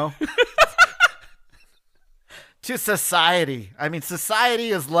 to society. I mean, society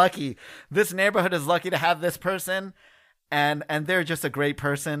is lucky. This neighborhood is lucky to have this person, and they're just a great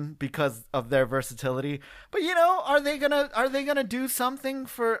person because of their versatility. But are they gonna do something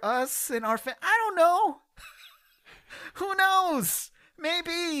for us and our family? I don't know. Who knows?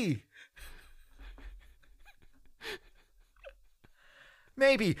 Maybe.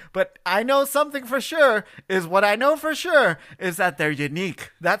 Maybe, but I know something for sure is that they're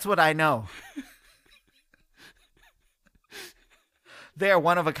unique. That's what I know. They're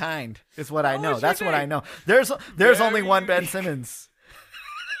one of a kind is what I know. That's what I know. There's only one Ben Simmons.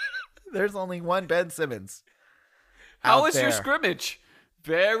 There's only one Ben Simmons. How is your scrimmage?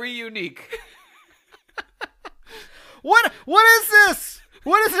 Very unique. What is this?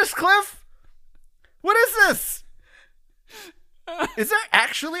 What is this, Cliff? What is this? Is there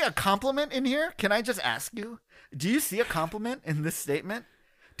actually a compliment in here? Can I just ask you? Do you see a compliment in this statement?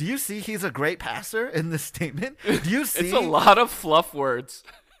 Do you see he's a great passer in this statement? Do you see it's a lot of fluff words?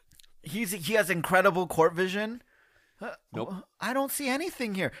 He has incredible court vision. Nope. I don't see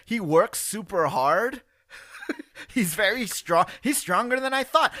anything here. He works super hard. He's very strong. He's stronger than I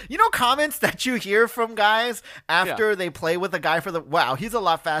thought. Comments that you hear from guys after they play with a guy wow, he's a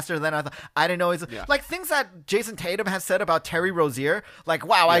lot faster than I thought. I didn't know like things that Jason Tatum has said about Terry Rozier. Like,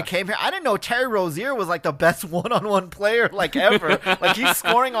 wow, I came here. I didn't know Terry Rozier was like the best one-on-one player like ever. Like he's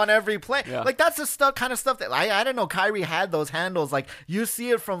scoring on every play. Yeah. Like that's the kind of stuff that I didn't know Kyrie had those handles. Like you see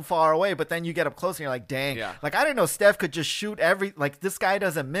it from far away, but then you get up close and you're like, dang. Yeah. Like I didn't know Steph could just shoot this guy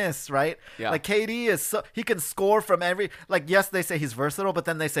doesn't miss, right? Yeah. Like KD he can score from every, yes, they say he's versatile, but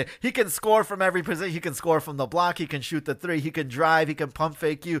then they say he can score from every position. He can score from the block. He can shoot the three. He can drive. He can pump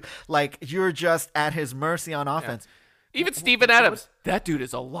fake you. Like you're just at his mercy on offense. Yeah. Even Steven Adams, that dude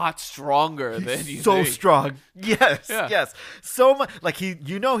is a lot stronger than you so think. Strong. Yes. Yeah. Yes. So much. Like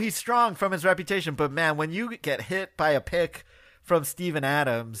he's strong from his reputation, but man, when you get hit by a pick from Steven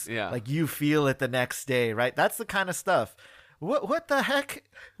Adams, like you feel it the next day, right? That's the kind of stuff. What the heck?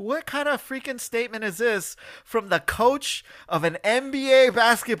 What kind of freaking statement is this from the coach of an NBA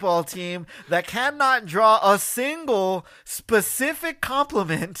basketball team that cannot draw a single specific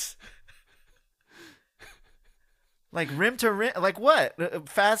compliment? Like rim to rim, like what?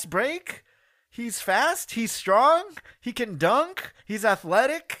 Fast break? He's fast, he's strong, he can dunk, he's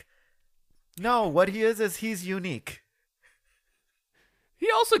athletic. No, what he is he's unique. He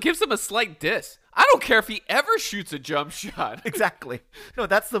also gives him a slight diss. I don't care if he ever shoots a jump shot. Exactly. No,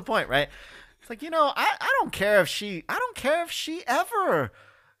 that's the point, right? It's like, I don't care if she ever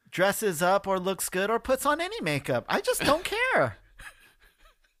dresses up or looks good or puts on any makeup. I just don't care.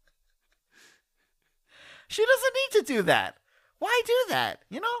 She doesn't need to do that. Why do that?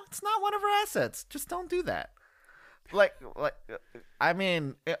 It's not one of her assets. Just don't do that. I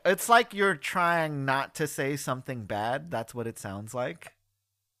mean, it's like you're trying not to say something bad. That's what it sounds like.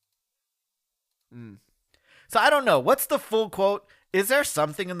 So I don't know. What's the full quote? Is there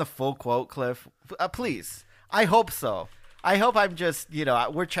something in the full quote, Cliff? Please. I hope so. I hope I'm just,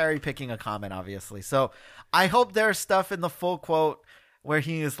 we're cherry picking a comment, obviously. So I hope there's stuff in the full quote where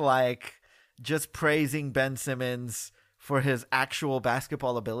he is like just praising Ben Simmons for his actual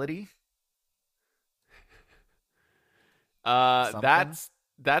basketball ability. That's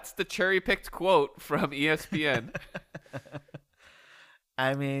the cherry picked quote from ESPN.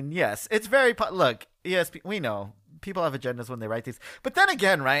 I mean, yes, it's very look, ESPN, we know people have agendas when they write these, but then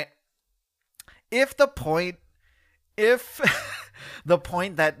again, right? If the point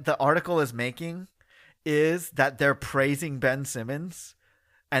that the article is making is that they're praising Ben Simmons,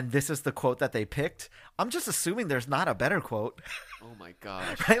 and this is the quote that they picked, I'm just assuming there's not a better quote. Oh my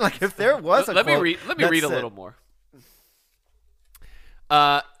gosh! Right? Like if there was a quote, let me read a little more.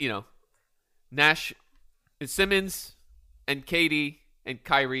 Nash, Simmons, and KD. And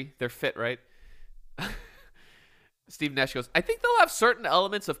Kyrie, they're fit, right? Steve Nash goes, I think they'll have certain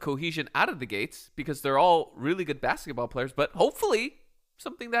elements of cohesion out of the gates because they're all really good basketball players, but hopefully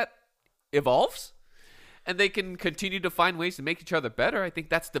something that evolves and they can continue to find ways to make each other better. I think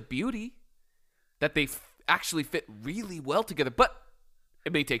that's the beauty, that they actually fit really well together, but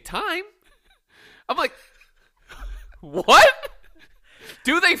it may take time. I'm like, what?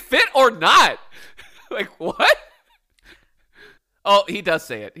 Do they fit or not? Like, what? Oh, he does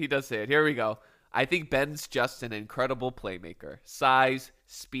say it. He does say it. Here we go. I think Ben's just an incredible playmaker. Size,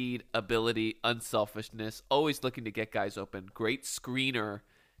 speed, ability, unselfishness, always looking to get guys open. Great screener,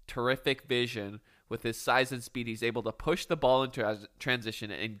 terrific vision. With his size and speed, he's able to push the ball into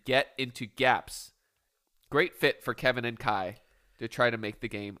transition and get into gaps. Great fit for Kevin and Kai to try to make the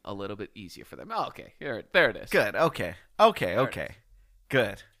game a little bit easier for them. Oh, okay. There it is. Good. Okay.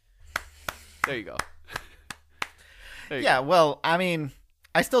 Good. There you go. Yeah, well, I mean,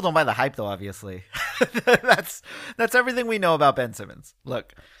 I still don't buy the hype, though, obviously. That's everything we know about Ben Simmons.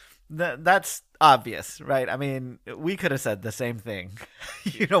 Look, that's obvious, right? I mean, we could have said the same thing,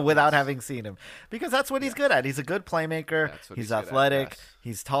 without having seen him. Because that's what he's good at. He's a good playmaker. He's athletic.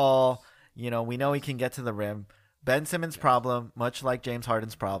 He's tall. We know he can get to the rim. Ben Simmons' problem, much like James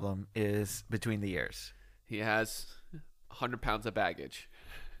Harden's problem, is between the ears. He has 100 pounds of baggage.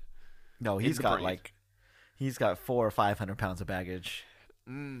 No, he's got 400 or 500 pounds of baggage.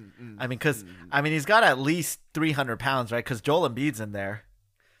 I mean, he's got at least 300 pounds, right? Because Joel Embiid's in there.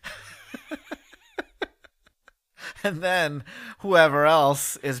 And then whoever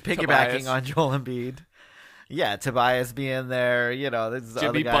else is piggybacking on Joel Embiid. Yeah, Tobias being there. There's Jimmy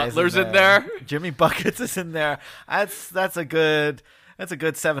other guys Butler's in there. Jimmy Buckets is in there. That's a good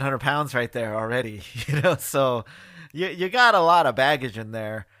 700 pounds right there already. So you got a lot of baggage in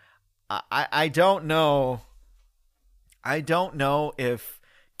there. I don't know. I don't know if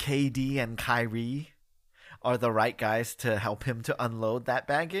KD and Kyrie are the right guys to help him to unload that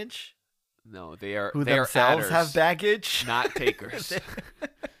baggage. No, they are. Who they themselves are have baggage, not takers.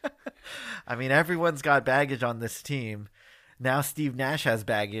 I mean, everyone's got baggage on this team. Now Steve Nash has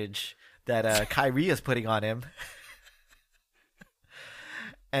baggage that Kyrie is putting on him.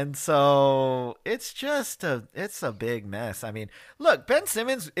 And so it's a big mess. I mean, look, Ben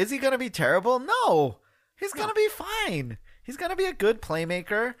Simmons, is he going to be terrible? No, he's going to be fine. He's going to be a good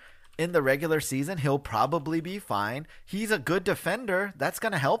playmaker in the regular season. He'll probably be fine. He's a good defender. That's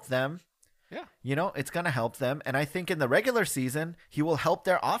going to help them. Yeah. It's going to help them. And I think in the regular season, he will help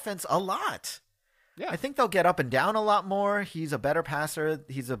their offense a lot. Yeah. I think they'll get up and down a lot more. He's a better passer.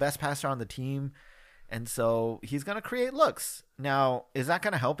 He's the best passer on the team. And so he's going to create looks. Now, is that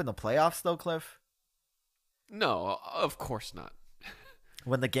going to help in the playoffs, though, Cliff? No, of course not.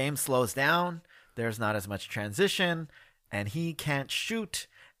 When the game slows down, there's not as much transition, and he can't shoot,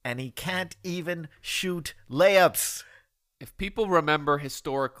 and he can't even shoot layups. If people remember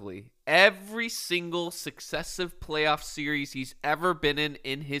historically, every single successive playoff series he's ever been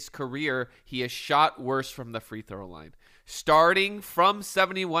in his career, he has shot worse from the free throw line. Starting from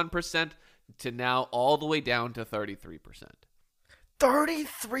 71% to now all the way down to 33%.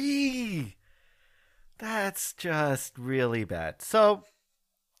 33! That's just really bad. So,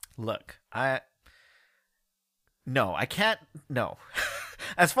 look, I can't.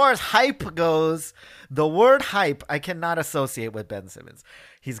 As far as hype goes, the word hype I cannot associate with Ben Simmons.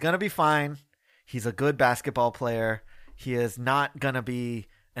 He's going to be fine. He's a good basketball player. He is not going to be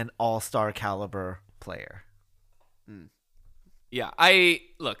an all-star caliber player. Yeah,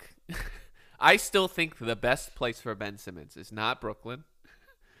 look, I still think the best place for Ben Simmons is not Brooklyn.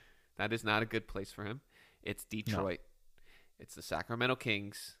 That is not a good place for him. It's Detroit. No. It's the Sacramento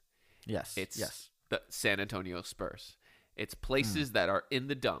Kings. Yes. It's the San Antonio Spurs. It's places that are in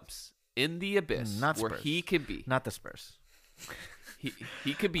the dumps, in the abyss, where he can be. Not the Spurs.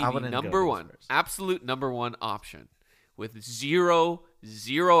 He could be the number one, absolute number one option with zero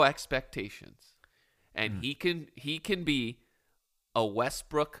expectations. And he can be a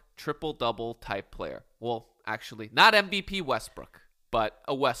Westbrook triple-double type player. Well, actually, not MVP Westbrook, but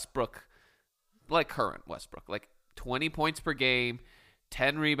a Westbrook, like current Westbrook, like 20 points per game,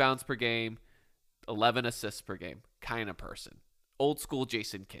 10 rebounds per game, 11 assists per game kind of person. Old school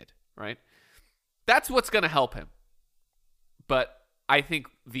Jason Kidd, right? That's what's going to help him. But I think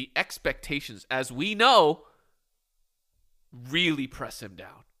the expectations, as we know, really press him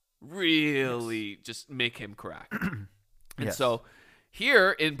down. Really just make him crack. And so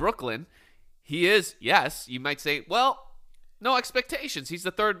here in Brooklyn, he is, yes, you might say, well, no expectations. He's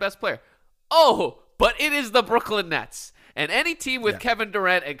the third best player. Oh, but it is the Brooklyn Nets. And any team with Kevin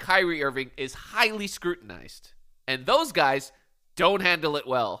Durant and Kyrie Irving is highly scrutinized. And those guys don't handle it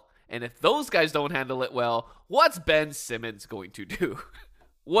well. And if those guys don't handle it well, what's Ben Simmons going to do?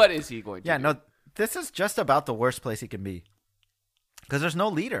 What is he going to do? Yeah, no, this is just about the worst place he can be. Because there's no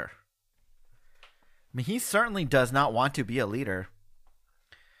leader. I mean, he certainly does not want to be a leader.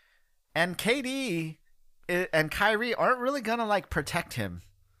 And KD and Kyrie aren't really going to, protect him.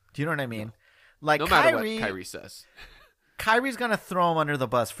 Do you know what I mean? No matter what Kyrie says. Kyrie's going to throw him under the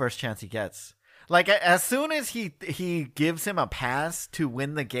bus first chance he gets. Like as soon as he gives him a pass to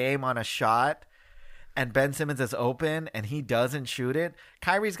win the game on a shot, and Ben Simmons is open and he doesn't shoot it,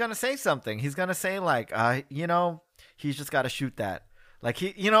 Kyrie's gonna say something. He's gonna say like, he's just got to shoot that. Like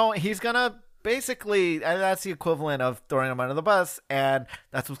he's gonna basically, that's the equivalent of throwing him under the bus, and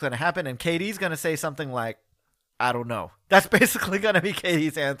that's what's gonna happen. And KD's gonna say something like, I don't know. That's basically gonna be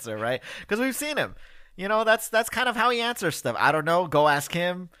KD's answer, right? Because we've seen him. That's kind of how he answers stuff. I don't know. Go ask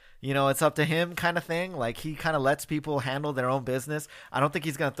him. It's up to him kind of thing. Like, he kind of lets people handle their own business. I don't think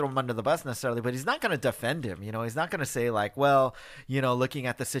he's going to throw him under the bus necessarily, but he's not going to defend him. He's not going to say, like, well, looking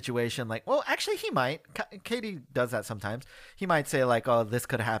at the situation, like, well, actually, he might. Katie does that sometimes. He might say, like, oh, this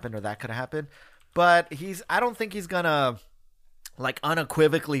could happen or that could happen. But I don't think he's going to, like,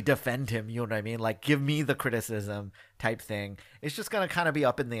 unequivocally defend him. You know what I mean? Like, give me the criticism type thing. It's just going to kind of be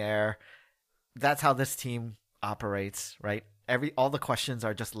up in the air. That's how this team operates, right? All the questions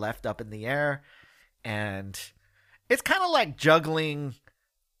are just left up in the air, and it's kind of like juggling.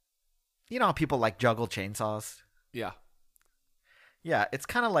 You know how people like juggle chainsaws? Yeah, it's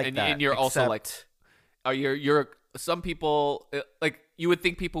kind of like that. And you're also like, you're some people like you would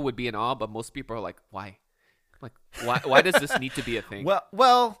think people would be in awe, but most people are like, why? Like, why does this need to be a thing?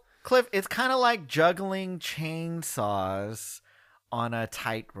 Well, Cliff, it's kind of like juggling chainsaws on a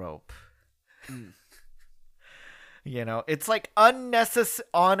tightrope. It's like unnecessary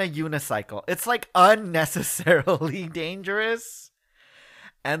on a unicycle. It's like unnecessarily dangerous.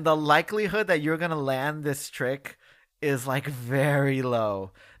 And the likelihood that you're going to land this trick is like very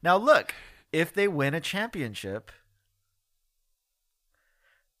low. Now, look, if they win a championship,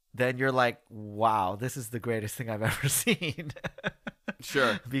 then you're like, wow, this is the greatest thing I've ever seen.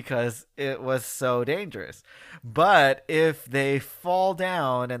 Sure. Because it was so dangerous. But if they fall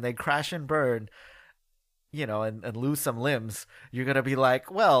down and they crash and burn, and lose some limbs, you're going to be like,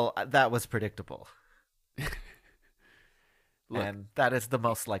 well, that was predictable. Look, and that is the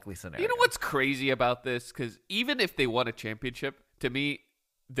most likely scenario. You know what's crazy about this? Because even if they won a championship, to me,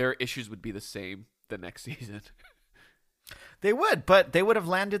 their issues would be the same the next season. They would, but they would have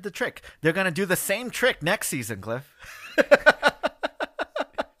landed the trick. They're going to do the same trick next season, Cliff.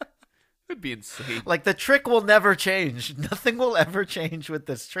 It'd be insane. Like, the trick will never change. Nothing will ever change with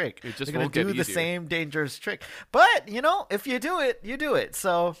this trick. It just They're going won't to get do the easier. same dangerous trick. But, if you do it, you do it.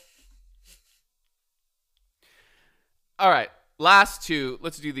 So, all right, last two.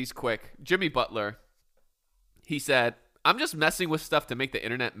 Let's do these quick. Jimmy Butler. He said, I'm just messing with stuff to make the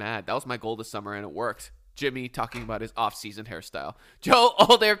internet mad. That was my goal this summer, and it worked. Jimmy talking about his off-season hairstyle. Joe,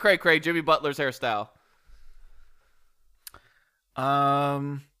 there, cray, Jimmy Butler's hairstyle.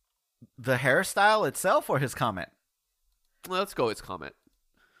 The hairstyle itself or his comment? Well, let's go his comment.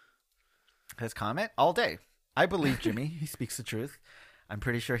 His comment? All day. I believe Jimmy. He speaks the truth. I'm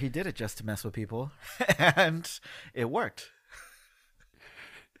pretty sure he did it just to mess with people. And it worked.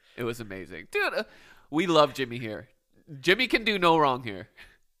 It was amazing. Dude, we love Jimmy here. Jimmy can do no wrong here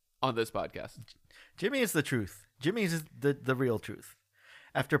on this podcast. Jimmy is the truth. Jimmy is the real truth.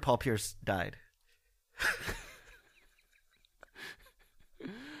 After Paul Pierce died.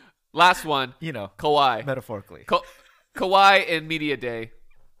 Last one. Kawhi. Metaphorically. Kawhi in media day.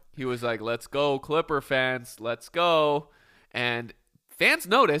 He was like, let's go, Clipper fans. Let's go. And fans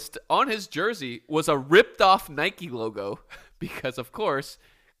noticed on his jersey was a ripped off Nike logo because, of course,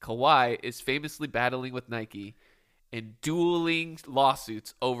 Kawhi is famously battling with Nike in dueling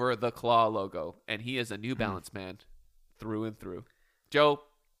lawsuits over the claw logo. And he is a New Balance man through and through. Joe,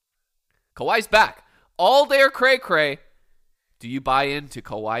 Kawhi's back. All there, cray. Do you buy into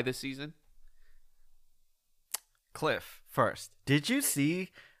Kawhi this season? Cliff, first, did you see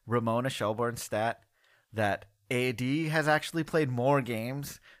Ramona Shelburne's stat that AD has actually played more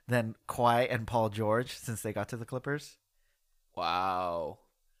games than Kawhi and Paul George since they got to the Clippers? Wow.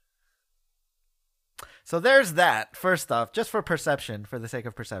 So there's that, first off, just for perception, for the sake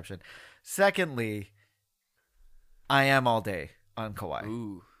of perception. Secondly, I am all day on Kawhi.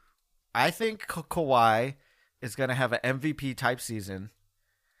 Ooh. I think Kawhi is going to have an MVP type season.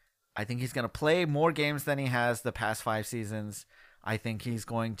 I think he's going to play more games than he has the past 5 seasons. I think he's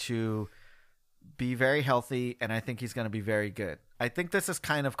going to be very healthy, and I think he's going to be very good. I think this is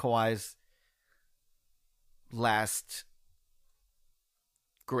kind of Kawhi's last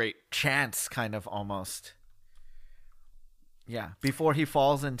great chance, kind of almost. Yeah, before he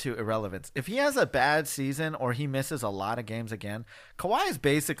falls into irrelevance. If he has a bad season or he misses a lot of games again, Kawhi is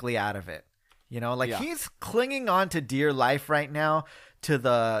basically out of it. He's clinging on to dear life right now to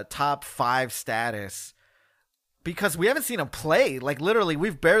the top 5 status because we haven't seen him play. Like, literally,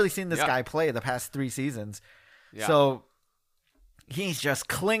 we've barely seen this guy play the past 3 seasons. Yeah. So, he's just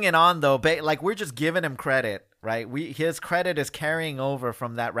clinging on though. Like we're just giving him credit, right? His credit is carrying over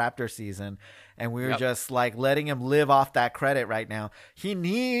from that Raptor season, and we're just like letting him live off that credit right now. He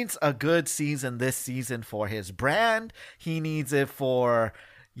needs a good season this season for his brand. He needs it for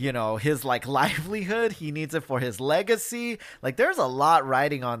his like livelihood. He needs it for his legacy. Like there's a lot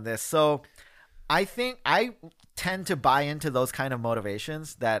riding on this. So I think I tend to buy into those kind of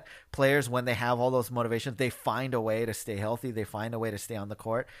motivations, that players, when they have all those motivations, they find a way to stay healthy. They find a way to stay on the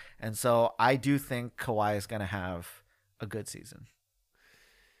court. And so I do think Kawhi is going to have a good season.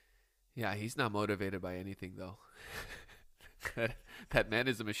 Yeah, he's not motivated by anything, though. That man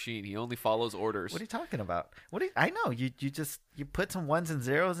is a machine. He only follows orders. What are you talking about? I know you put some ones and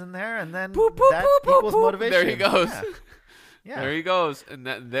zeros in there, and then boop, boop, that boop, equals boop. motivation. There he goes. Yeah. There he goes, and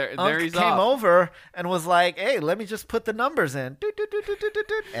there he's came off. over and was like, "Hey, let me just put the numbers in,"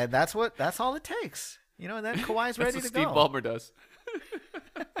 and that's all it takes, And then Kawhi's ready to Steve go. Ballmer does.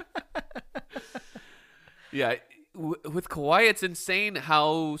 Yeah, with Kawhi, it's insane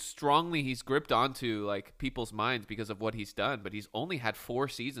how strongly he's gripped onto like people's minds because of what he's done. But he's only had 4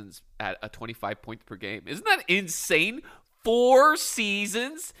 seasons at a 25 points per game. Isn't that insane? 4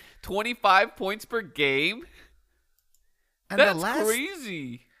 seasons, 25 points per game. And that's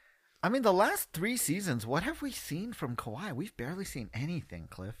crazy. I mean, the last 3 seasons, what have we seen from Kawhi? We've barely seen anything,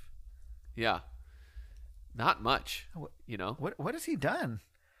 Cliff. Yeah, not much. What has he done?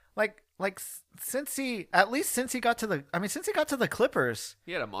 Like since he got to the Clippers.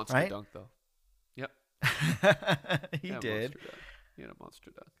 He had a monster right? dunk though. Yep. He did. He had a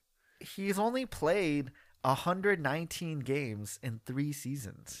monster dunk. He's only played 119 games in 3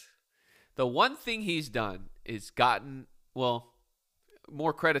 seasons. The one thing he's done is gotten, well,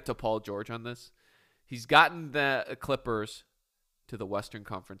 more credit to Paul George on this. He's gotten the Clippers to the Western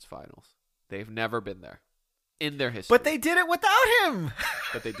Conference Finals. They've never been there in their history. But they did it without him.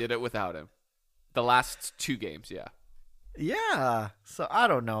 But they did it without him. The last 2 games, yeah. Yeah. So I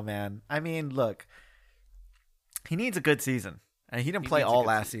don't know, man. I mean, look, he needs a good season. And he didn't play all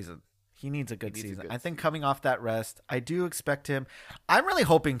last season. He needs a good season. I think coming off that rest, I do expect him. I'm really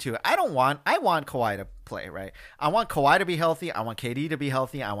hoping to. I want Kawhi to play, right? I want Kawhi to be healthy. I want KD to be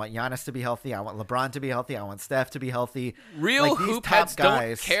healthy. I want Giannis to be healthy. I want LeBron to be healthy. I want Steph to be healthy. Real hoop heads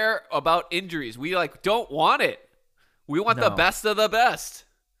don't care about injuries. We don't want it. We want the best of the best.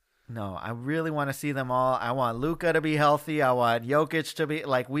 No, I really want to see them all. I want Luka to be healthy. I want Jokic to be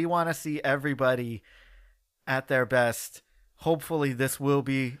we want to see everybody at their best. Hopefully this will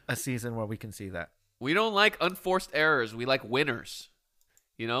be a season where we can see that. We don't like unforced errors. We like winners.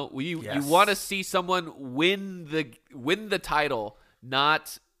 You Yes. want to see someone win the title,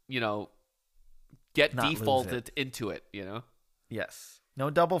 not, get Not defaulted into it, Yes. No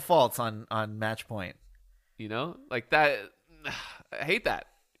double faults on match point. Like that. I hate that,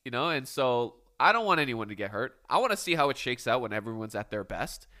 and so I don't want anyone to get hurt. I want to see how it shakes out when everyone's at their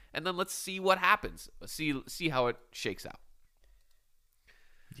best, and then let's see what happens. See how it shakes out.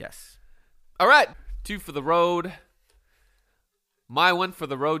 Yes. All right. 2 for the road. My 1 for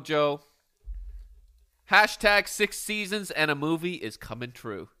the road, Joe. Hashtag 6 seasons and a movie is coming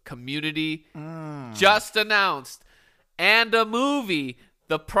true. Community just announced. And a movie,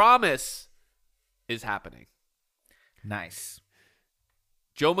 The Promise, is happening. Nice.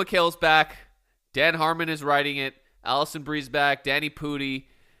 Joe McHale's back. Dan Harmon is writing it. Allison Bree's back. Danny Pudi,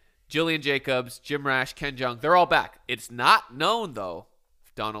 Jillian Jacobs, Jim Rash, Ken Jeong. They're all back. It's not known, though,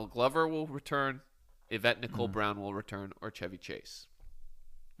 if Donald Glover will return, Yvette Nicole Brown will return, or Chevy Chase.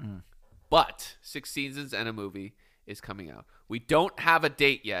 But 6 seasons and a movie is coming out. We don't have a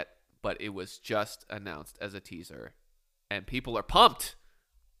date yet, but it was just announced as a teaser. And people are pumped.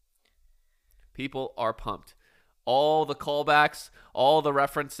 People are pumped. All the callbacks, all the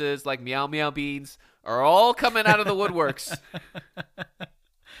references like Meow Meow Beans are all coming out of the woodworks.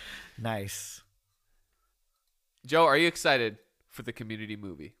 Nice. Joe, are you excited for the Community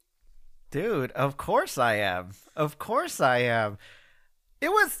movie? Dude, of course I am. Of course I am. It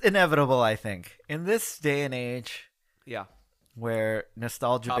was inevitable, I think. In this day and age, Yeah. where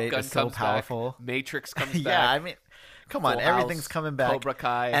nostalgia Top bait Gun is so comes powerful. back. Matrix comes back. Yeah, I mean, come on, Full everything's House, coming back. Cobra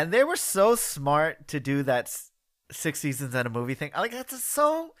Kai. And they were so smart to do that 6 seasons and a movie thing.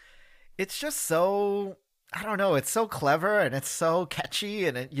 It's just so, I don't know, it's so clever and it's so catchy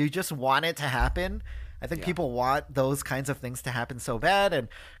and you just want it to happen. I think people want those kinds of things to happen so bad, and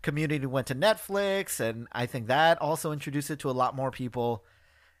Community went to Netflix, and I think that also introduced it to a lot more people,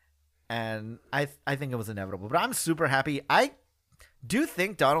 and I think it was inevitable. But I'm super happy. I do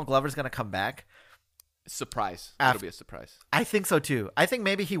think Donald Glover's going to come back. Surprise. It'll be a surprise. I think so too. I think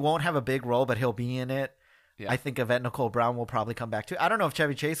maybe he won't have a big role, but he'll be in it. Yeah. I think Yvette Nicole Brown will probably come back too. I don't know if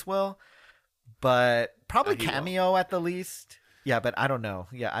Chevy Chase will, but probably He will. cameo at the least. Yeah, but I don't know.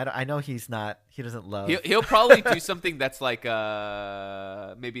 Yeah, I know he's not. He doesn't love. He'll probably do something that's like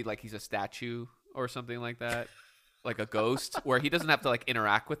maybe like he's a statue or something like that, like a ghost, where he doesn't have to like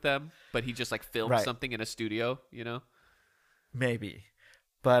interact with them, but he just like films Right. something in a studio, you know? Maybe,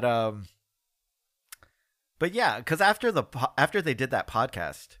 but yeah, because after they did that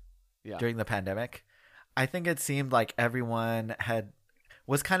podcast Yeah. during the pandemic, I think it seemed like everyone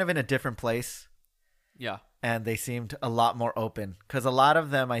was kind of in a different place. Yeah. And they seemed a lot more open because a lot of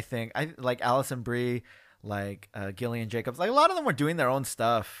them, I think, like Allison Brie, like Gillian Jacobs, like a lot of them were doing their own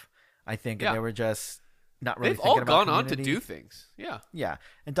stuff. I think, Yeah. and they were just not really. They've thinking all about gone on to community. do things. Yeah. Yeah,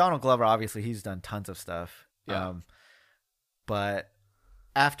 and Donald Glover, obviously, he's done tons of stuff. Yeah. But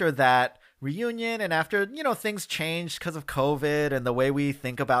after that reunion, and after things changed because of COVID, and the way we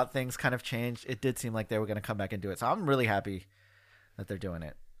think about things kind of changed, it did seem like they were going to come back and do it. So I'm really happy that they're doing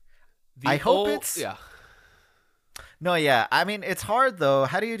it. I hope it's. Yeah. No, yeah. I mean, it's hard though.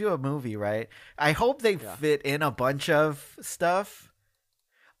 How do you do a movie, right? I hope they Yeah. fit in a bunch of stuff,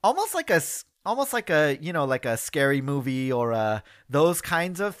 almost like a like a scary movie or those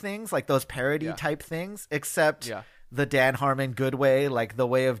kinds of things, like those parody Yeah. type things. Except Yeah. the Dan Harmon good way, like the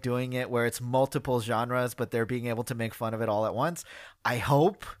way of doing it, where it's multiple genres, but they're being able to make fun of it all at once. I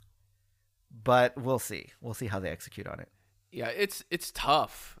hope, but we'll see. We'll see how they execute on it. Yeah, it's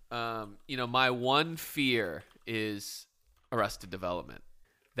tough. My one fear is Arrested Development.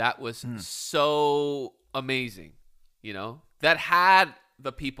 That was so amazing. That had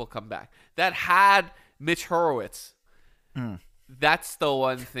the people come back. That had Mitch Horowitz. That's the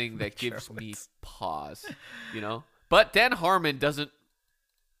one thing that gives me pause. But Dan Harmon doesn't.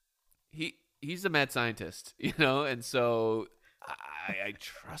 He's a mad scientist. And so I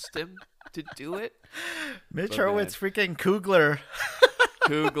trust him to do it. Mitch But, Horowitz, freaking Coogler.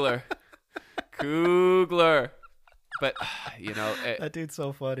 Coogler. But That dude's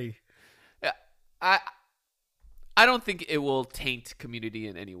so funny. I don't think it will taint Community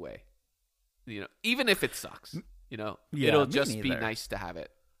in any way. Even if it sucks, Yeah, it'll me just be neither. nice to have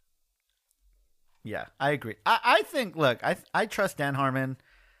it. Yeah, I agree. I think, look, I trust Dan Harmon.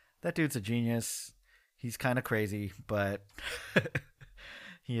 That dude's a genius. He's kind of crazy, but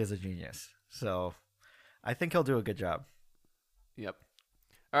he is a genius. So I think he'll do a good job. Yep.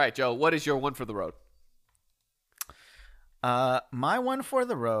 All right, Joe, what is your one for the road? My one for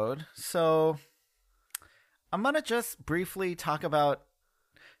the road. So I'm going to just briefly talk about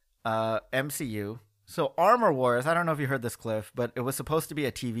MCU. So Armor Wars, I don't know if you heard this, Cliff, but it was supposed to be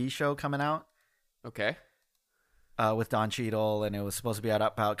a TV show coming out. Okay. With Don Cheadle, and it was supposed to be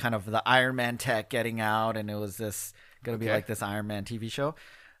about kind of the Iron Man tech getting out, and it was going to be Okay. like this Iron Man TV show.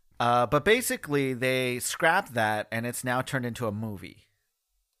 But basically, they scrapped that, and it's now turned into a movie.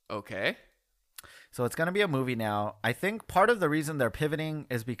 Okay. So it's going to be a movie now. I think part of the reason they're pivoting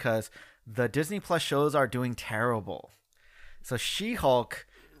is because the Disney Plus shows are doing terrible. So She-Hulk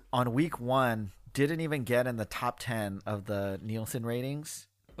on week 1 didn't even get in the top 10 of the Nielsen ratings.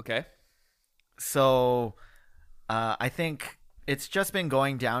 Okay. So I think it's just been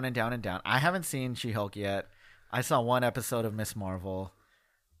going down and down and down. I haven't seen She-Hulk yet. I saw one episode of Miss Marvel.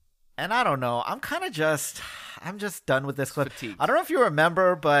 And I don't know. I'm just done with this clip. Fatigued. I don't know if you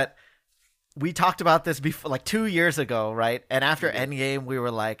remember, but we talked about this before, like 2 years ago, right? And after Endgame, we were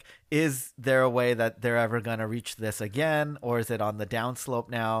like, is there a way that they're ever going to reach this again? Or is it on the downslope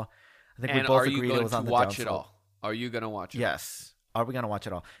now? I think we And both are you agreed going it was to on the watch it downslope. all? Are you going to watch it? Yes. Are we going to watch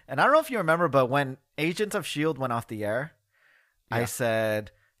it all? And I don't know if you remember, but when Agents of S.H.I.E.L.D. went off the air, I Yeah.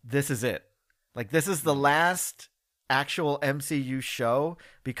 said, this is it. Like, this is the last actual MCU show,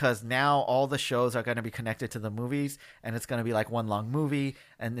 because now all the shows are going to be connected to the movies, and it's going to be like one long movie,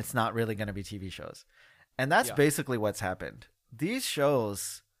 and it's not really going to be TV shows. And that's Yeah. basically what's happened. These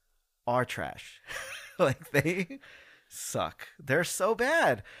shows are trash. Like, they suck. They're so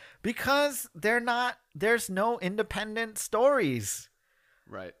bad because there's no independent stories.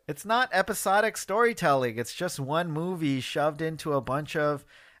 Right. It's not episodic storytelling. It's just one movie shoved into a bunch of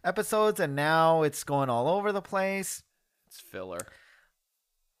episodes, and now it's going all over the place. It's filler.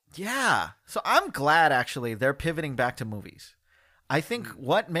 Yeah. So I'm glad actually they're pivoting back to movies. I think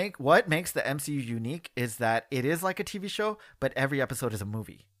what makes the MCU unique is that it is like a TV show, but every episode is a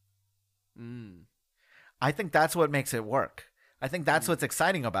movie. I think that's what makes it work. I think that's what's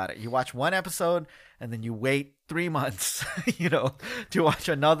exciting about it. You watch one episode and then you wait 3 months, to watch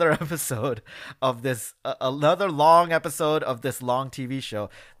another episode of this, another long episode of this long TV show.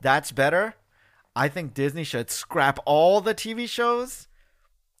 That's better. I think Disney should scrap all the TV shows,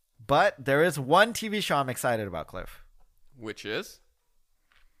 But there is one TV show I'm excited about, Cliff. Which is?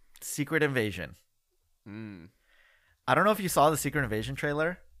 Secret Invasion. Mm. I don't know if you saw the Secret Invasion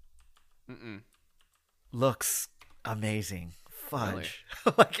trailer. Mm-mm. Looks amazing. Fudge.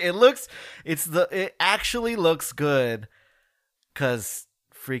 Really? Like it actually looks good because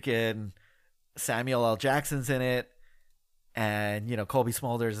freaking Samuel L. Jackson's in it, and Colby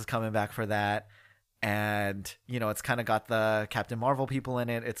Smulders is coming back for that, and it's kind of got the Captain Marvel people in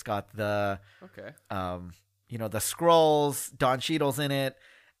it. It's got the Okay. the Skrulls. Don Cheadle's in it.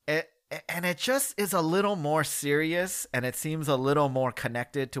 And it just is a little more serious, and it seems a little more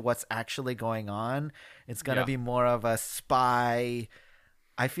connected to what's actually going on. It's going to be more of a spy.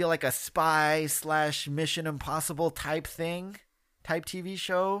 I feel like a spy / Mission Impossible type TV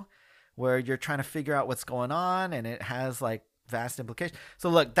show where you're trying to figure out what's going on, and it has like vast implications. So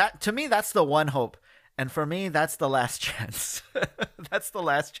look, to me, that's the one hope. And for me, that's the Last Chance. That's the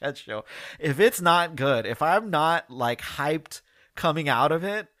Last Chance show. If it's not good, if I'm not like hyped coming out of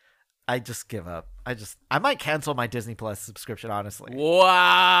it, I just give up. I might cancel my Disney Plus subscription, honestly.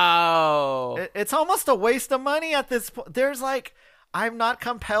 Wow. It's almost a waste of money at this point. I'm not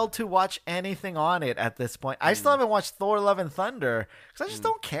compelled to watch anything on it at this point. I still haven't watched Thor: Love and Thunder because I just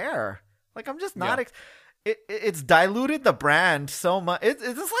don't care. Like, I'm just not. It's diluted the brand so much. It's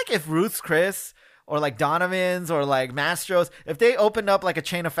just like if Ruth's Chris or like Donovan's or like Mastro's, if they opened up like a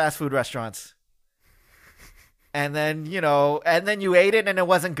chain of fast food restaurants. And then, you ate it and it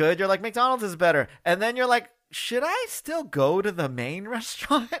wasn't good. You're like, McDonald's is better. And then you're like, should I still go to the main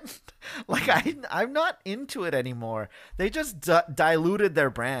restaurant? Like, I'm not into it anymore. They just diluted their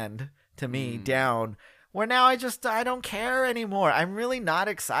brand to me down, where now I don't care anymore. I'm really not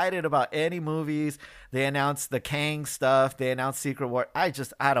excited about any movies. They announced the Kang stuff. They announced Secret War. I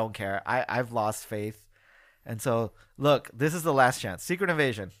don't care. I've lost faith. And so, look, this is the Last Chance. Secret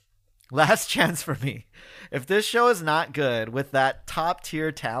Invasion. Last chance for me. If this show is not good with that top tier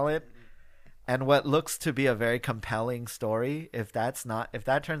talent and what looks to be a very compelling story, if that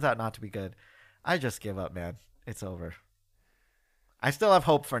turns out not to be good, I just give up, man. It's over. I still have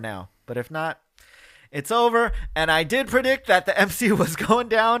hope for now, but if not, it's over. And I did predict that the MCU was going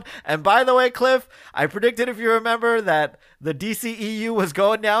down. And by the way, Cliff, I predicted, if you remember, that the DCEU was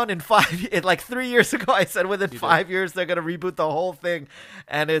going down in 3 years ago. I said within 5 years they're gonna reboot the whole thing,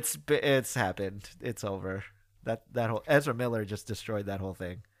 and it's happened. It's over. That whole Ezra Miller just destroyed that whole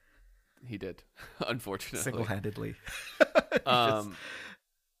thing. He did, unfortunately, single-handedly.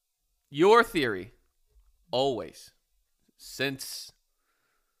 Your theory, always, since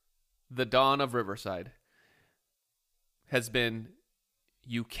the dawn of Riverside, has been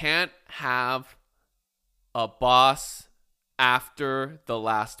you can't have a boss after the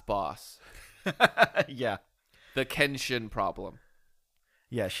last boss. Yeah. The Kenshin problem.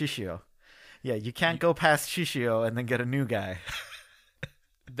 Yeah, Shishio. Yeah, you can't go past Shishio and then get a new guy.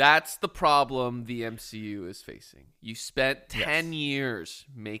 That's the problem the MCU is facing. You spent 10 years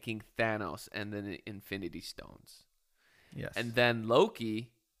making Thanos and then Infinity Stones. Yes. And then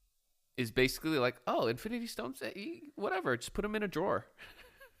Loki is basically like, oh, Infinity Stones, whatever, just put them in a drawer.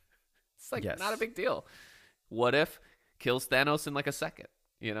 It's like not a big deal. What if kills Thanos in like a second,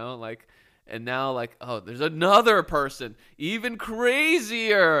 and now like, oh, there's another person, even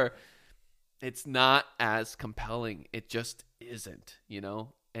crazier. It's not as compelling. It just isn't,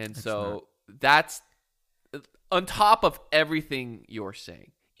 And so that's on top of everything you're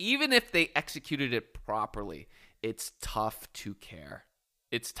saying. Even if they executed it properly, it's tough to care.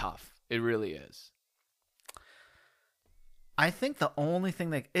 It's tough. It really is. I think the only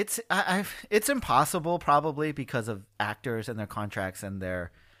thing that it's impossible, probably because of actors and their contracts and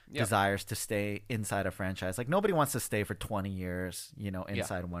their desires to stay inside a franchise. Like, nobody wants to stay for 20 years,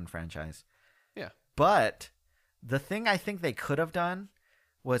 inside one franchise. Yeah. But the thing I think they could have done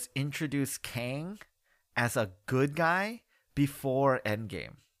was introduce Kang as a good guy before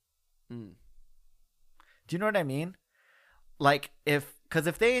Endgame. Do you know what I mean? Like, because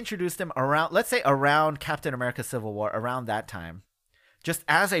if they introduced him around, let's say around Captain America Civil War, around that time, just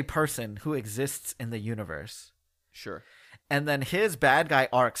as a person who exists in the universe. Sure. And then his bad guy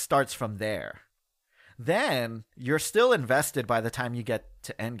arc starts from there. Then you're still invested by the time you get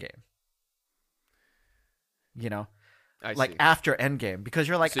to Endgame. I like see. After Endgame, because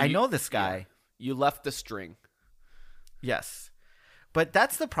you're like, I know this guy. Yeah. You left the string. Yes. But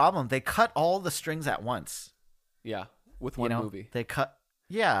that's the problem. They cut all the strings at once. Yeah. With one movie. They cut.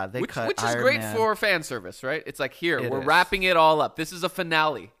 Yeah, they cut. Which is Iron great Man. for fan service, right? It's like, here, we're is. wrapping it all up. This is a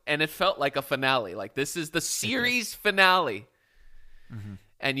finale. And it felt like a finale. Like, this is the series finale. Mm-hmm.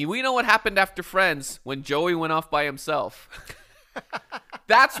 And we know what happened after Friends when Joey went off by himself.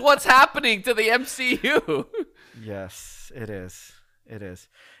 That's what's happening to the MCU. Yes, it is. It is.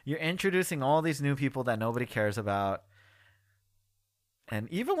 You're introducing all these new people that nobody cares about.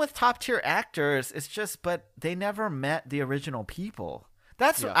 And even with top tier actors, it's just, but they never met the original people.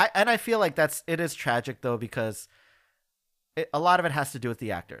 I feel like it is tragic though, because a lot of it has to do with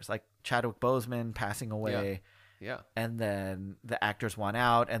the actors, like Chadwick Boseman passing away. Yeah. And then the actors want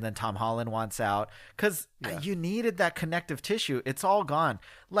out, and then Tom Holland wants out, because you needed that connective tissue. It's all gone.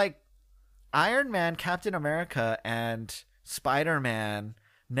 Like Iron Man, Captain America, and Spider-Man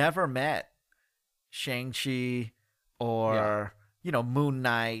never met Shang-Chi or Moon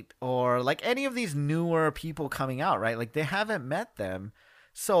Knight or like any of these newer people coming out, right? Like they haven't met them.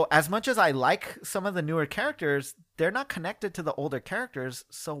 So as much as I like some of the newer characters, they're not connected to the older characters.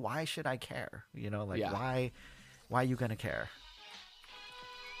 So why should I care? Why are you gonna care?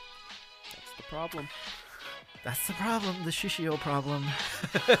 That's the problem. That's the problem. The Shishio problem.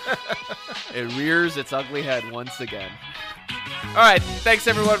 It rears its ugly head once again. All right. Thanks,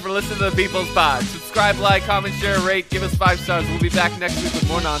 everyone, for listening to the People's Pod. Subscribe, like, comment, share, rate, give us 5 stars. We'll be back next week with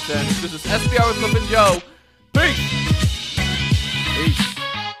more nonsense. This is SBR with Cliff and Joe. Peace. Peace.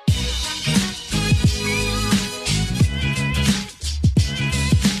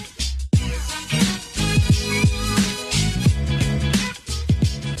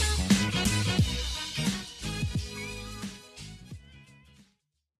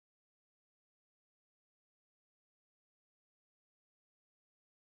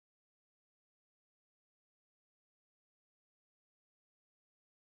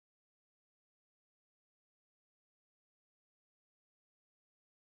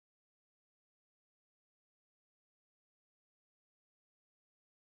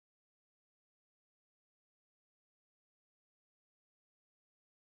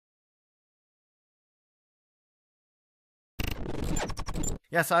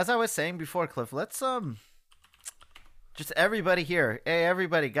 Yeah, so as I was saying before, Cliff, let's just everybody here. Hey,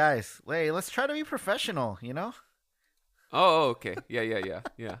 everybody, guys. Hey, let's try to be professional, Oh, okay. Yeah.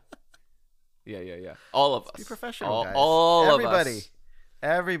 All of us. Be professional, guys. All everybody. of us.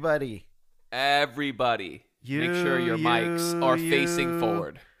 Everybody. Make sure your mics are facing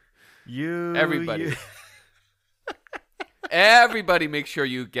forward. Everybody. Everybody, make sure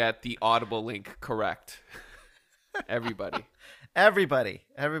you get the Audible link correct. Everybody here.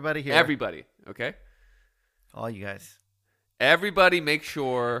 Everybody, okay? All you guys. Everybody make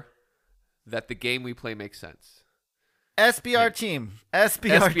sure that the game we play makes sense. SBR team.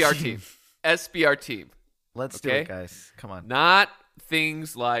 SBR team. Let's do it, guys. Come on. Not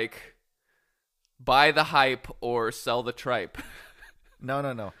things like buy the hype or sell the tripe.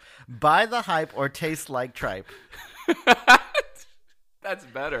 No. Buy the hype or taste like tripe. That's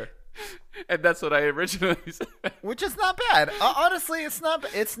better. And that's what I originally said. Which is not bad. Honestly, it's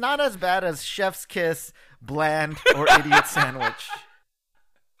not as bad as Chef's Kiss, Bland, or Idiot Sandwich.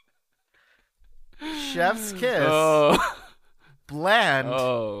 Chef's Kiss, Bland,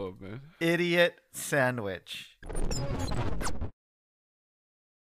 man. Idiot Sandwich.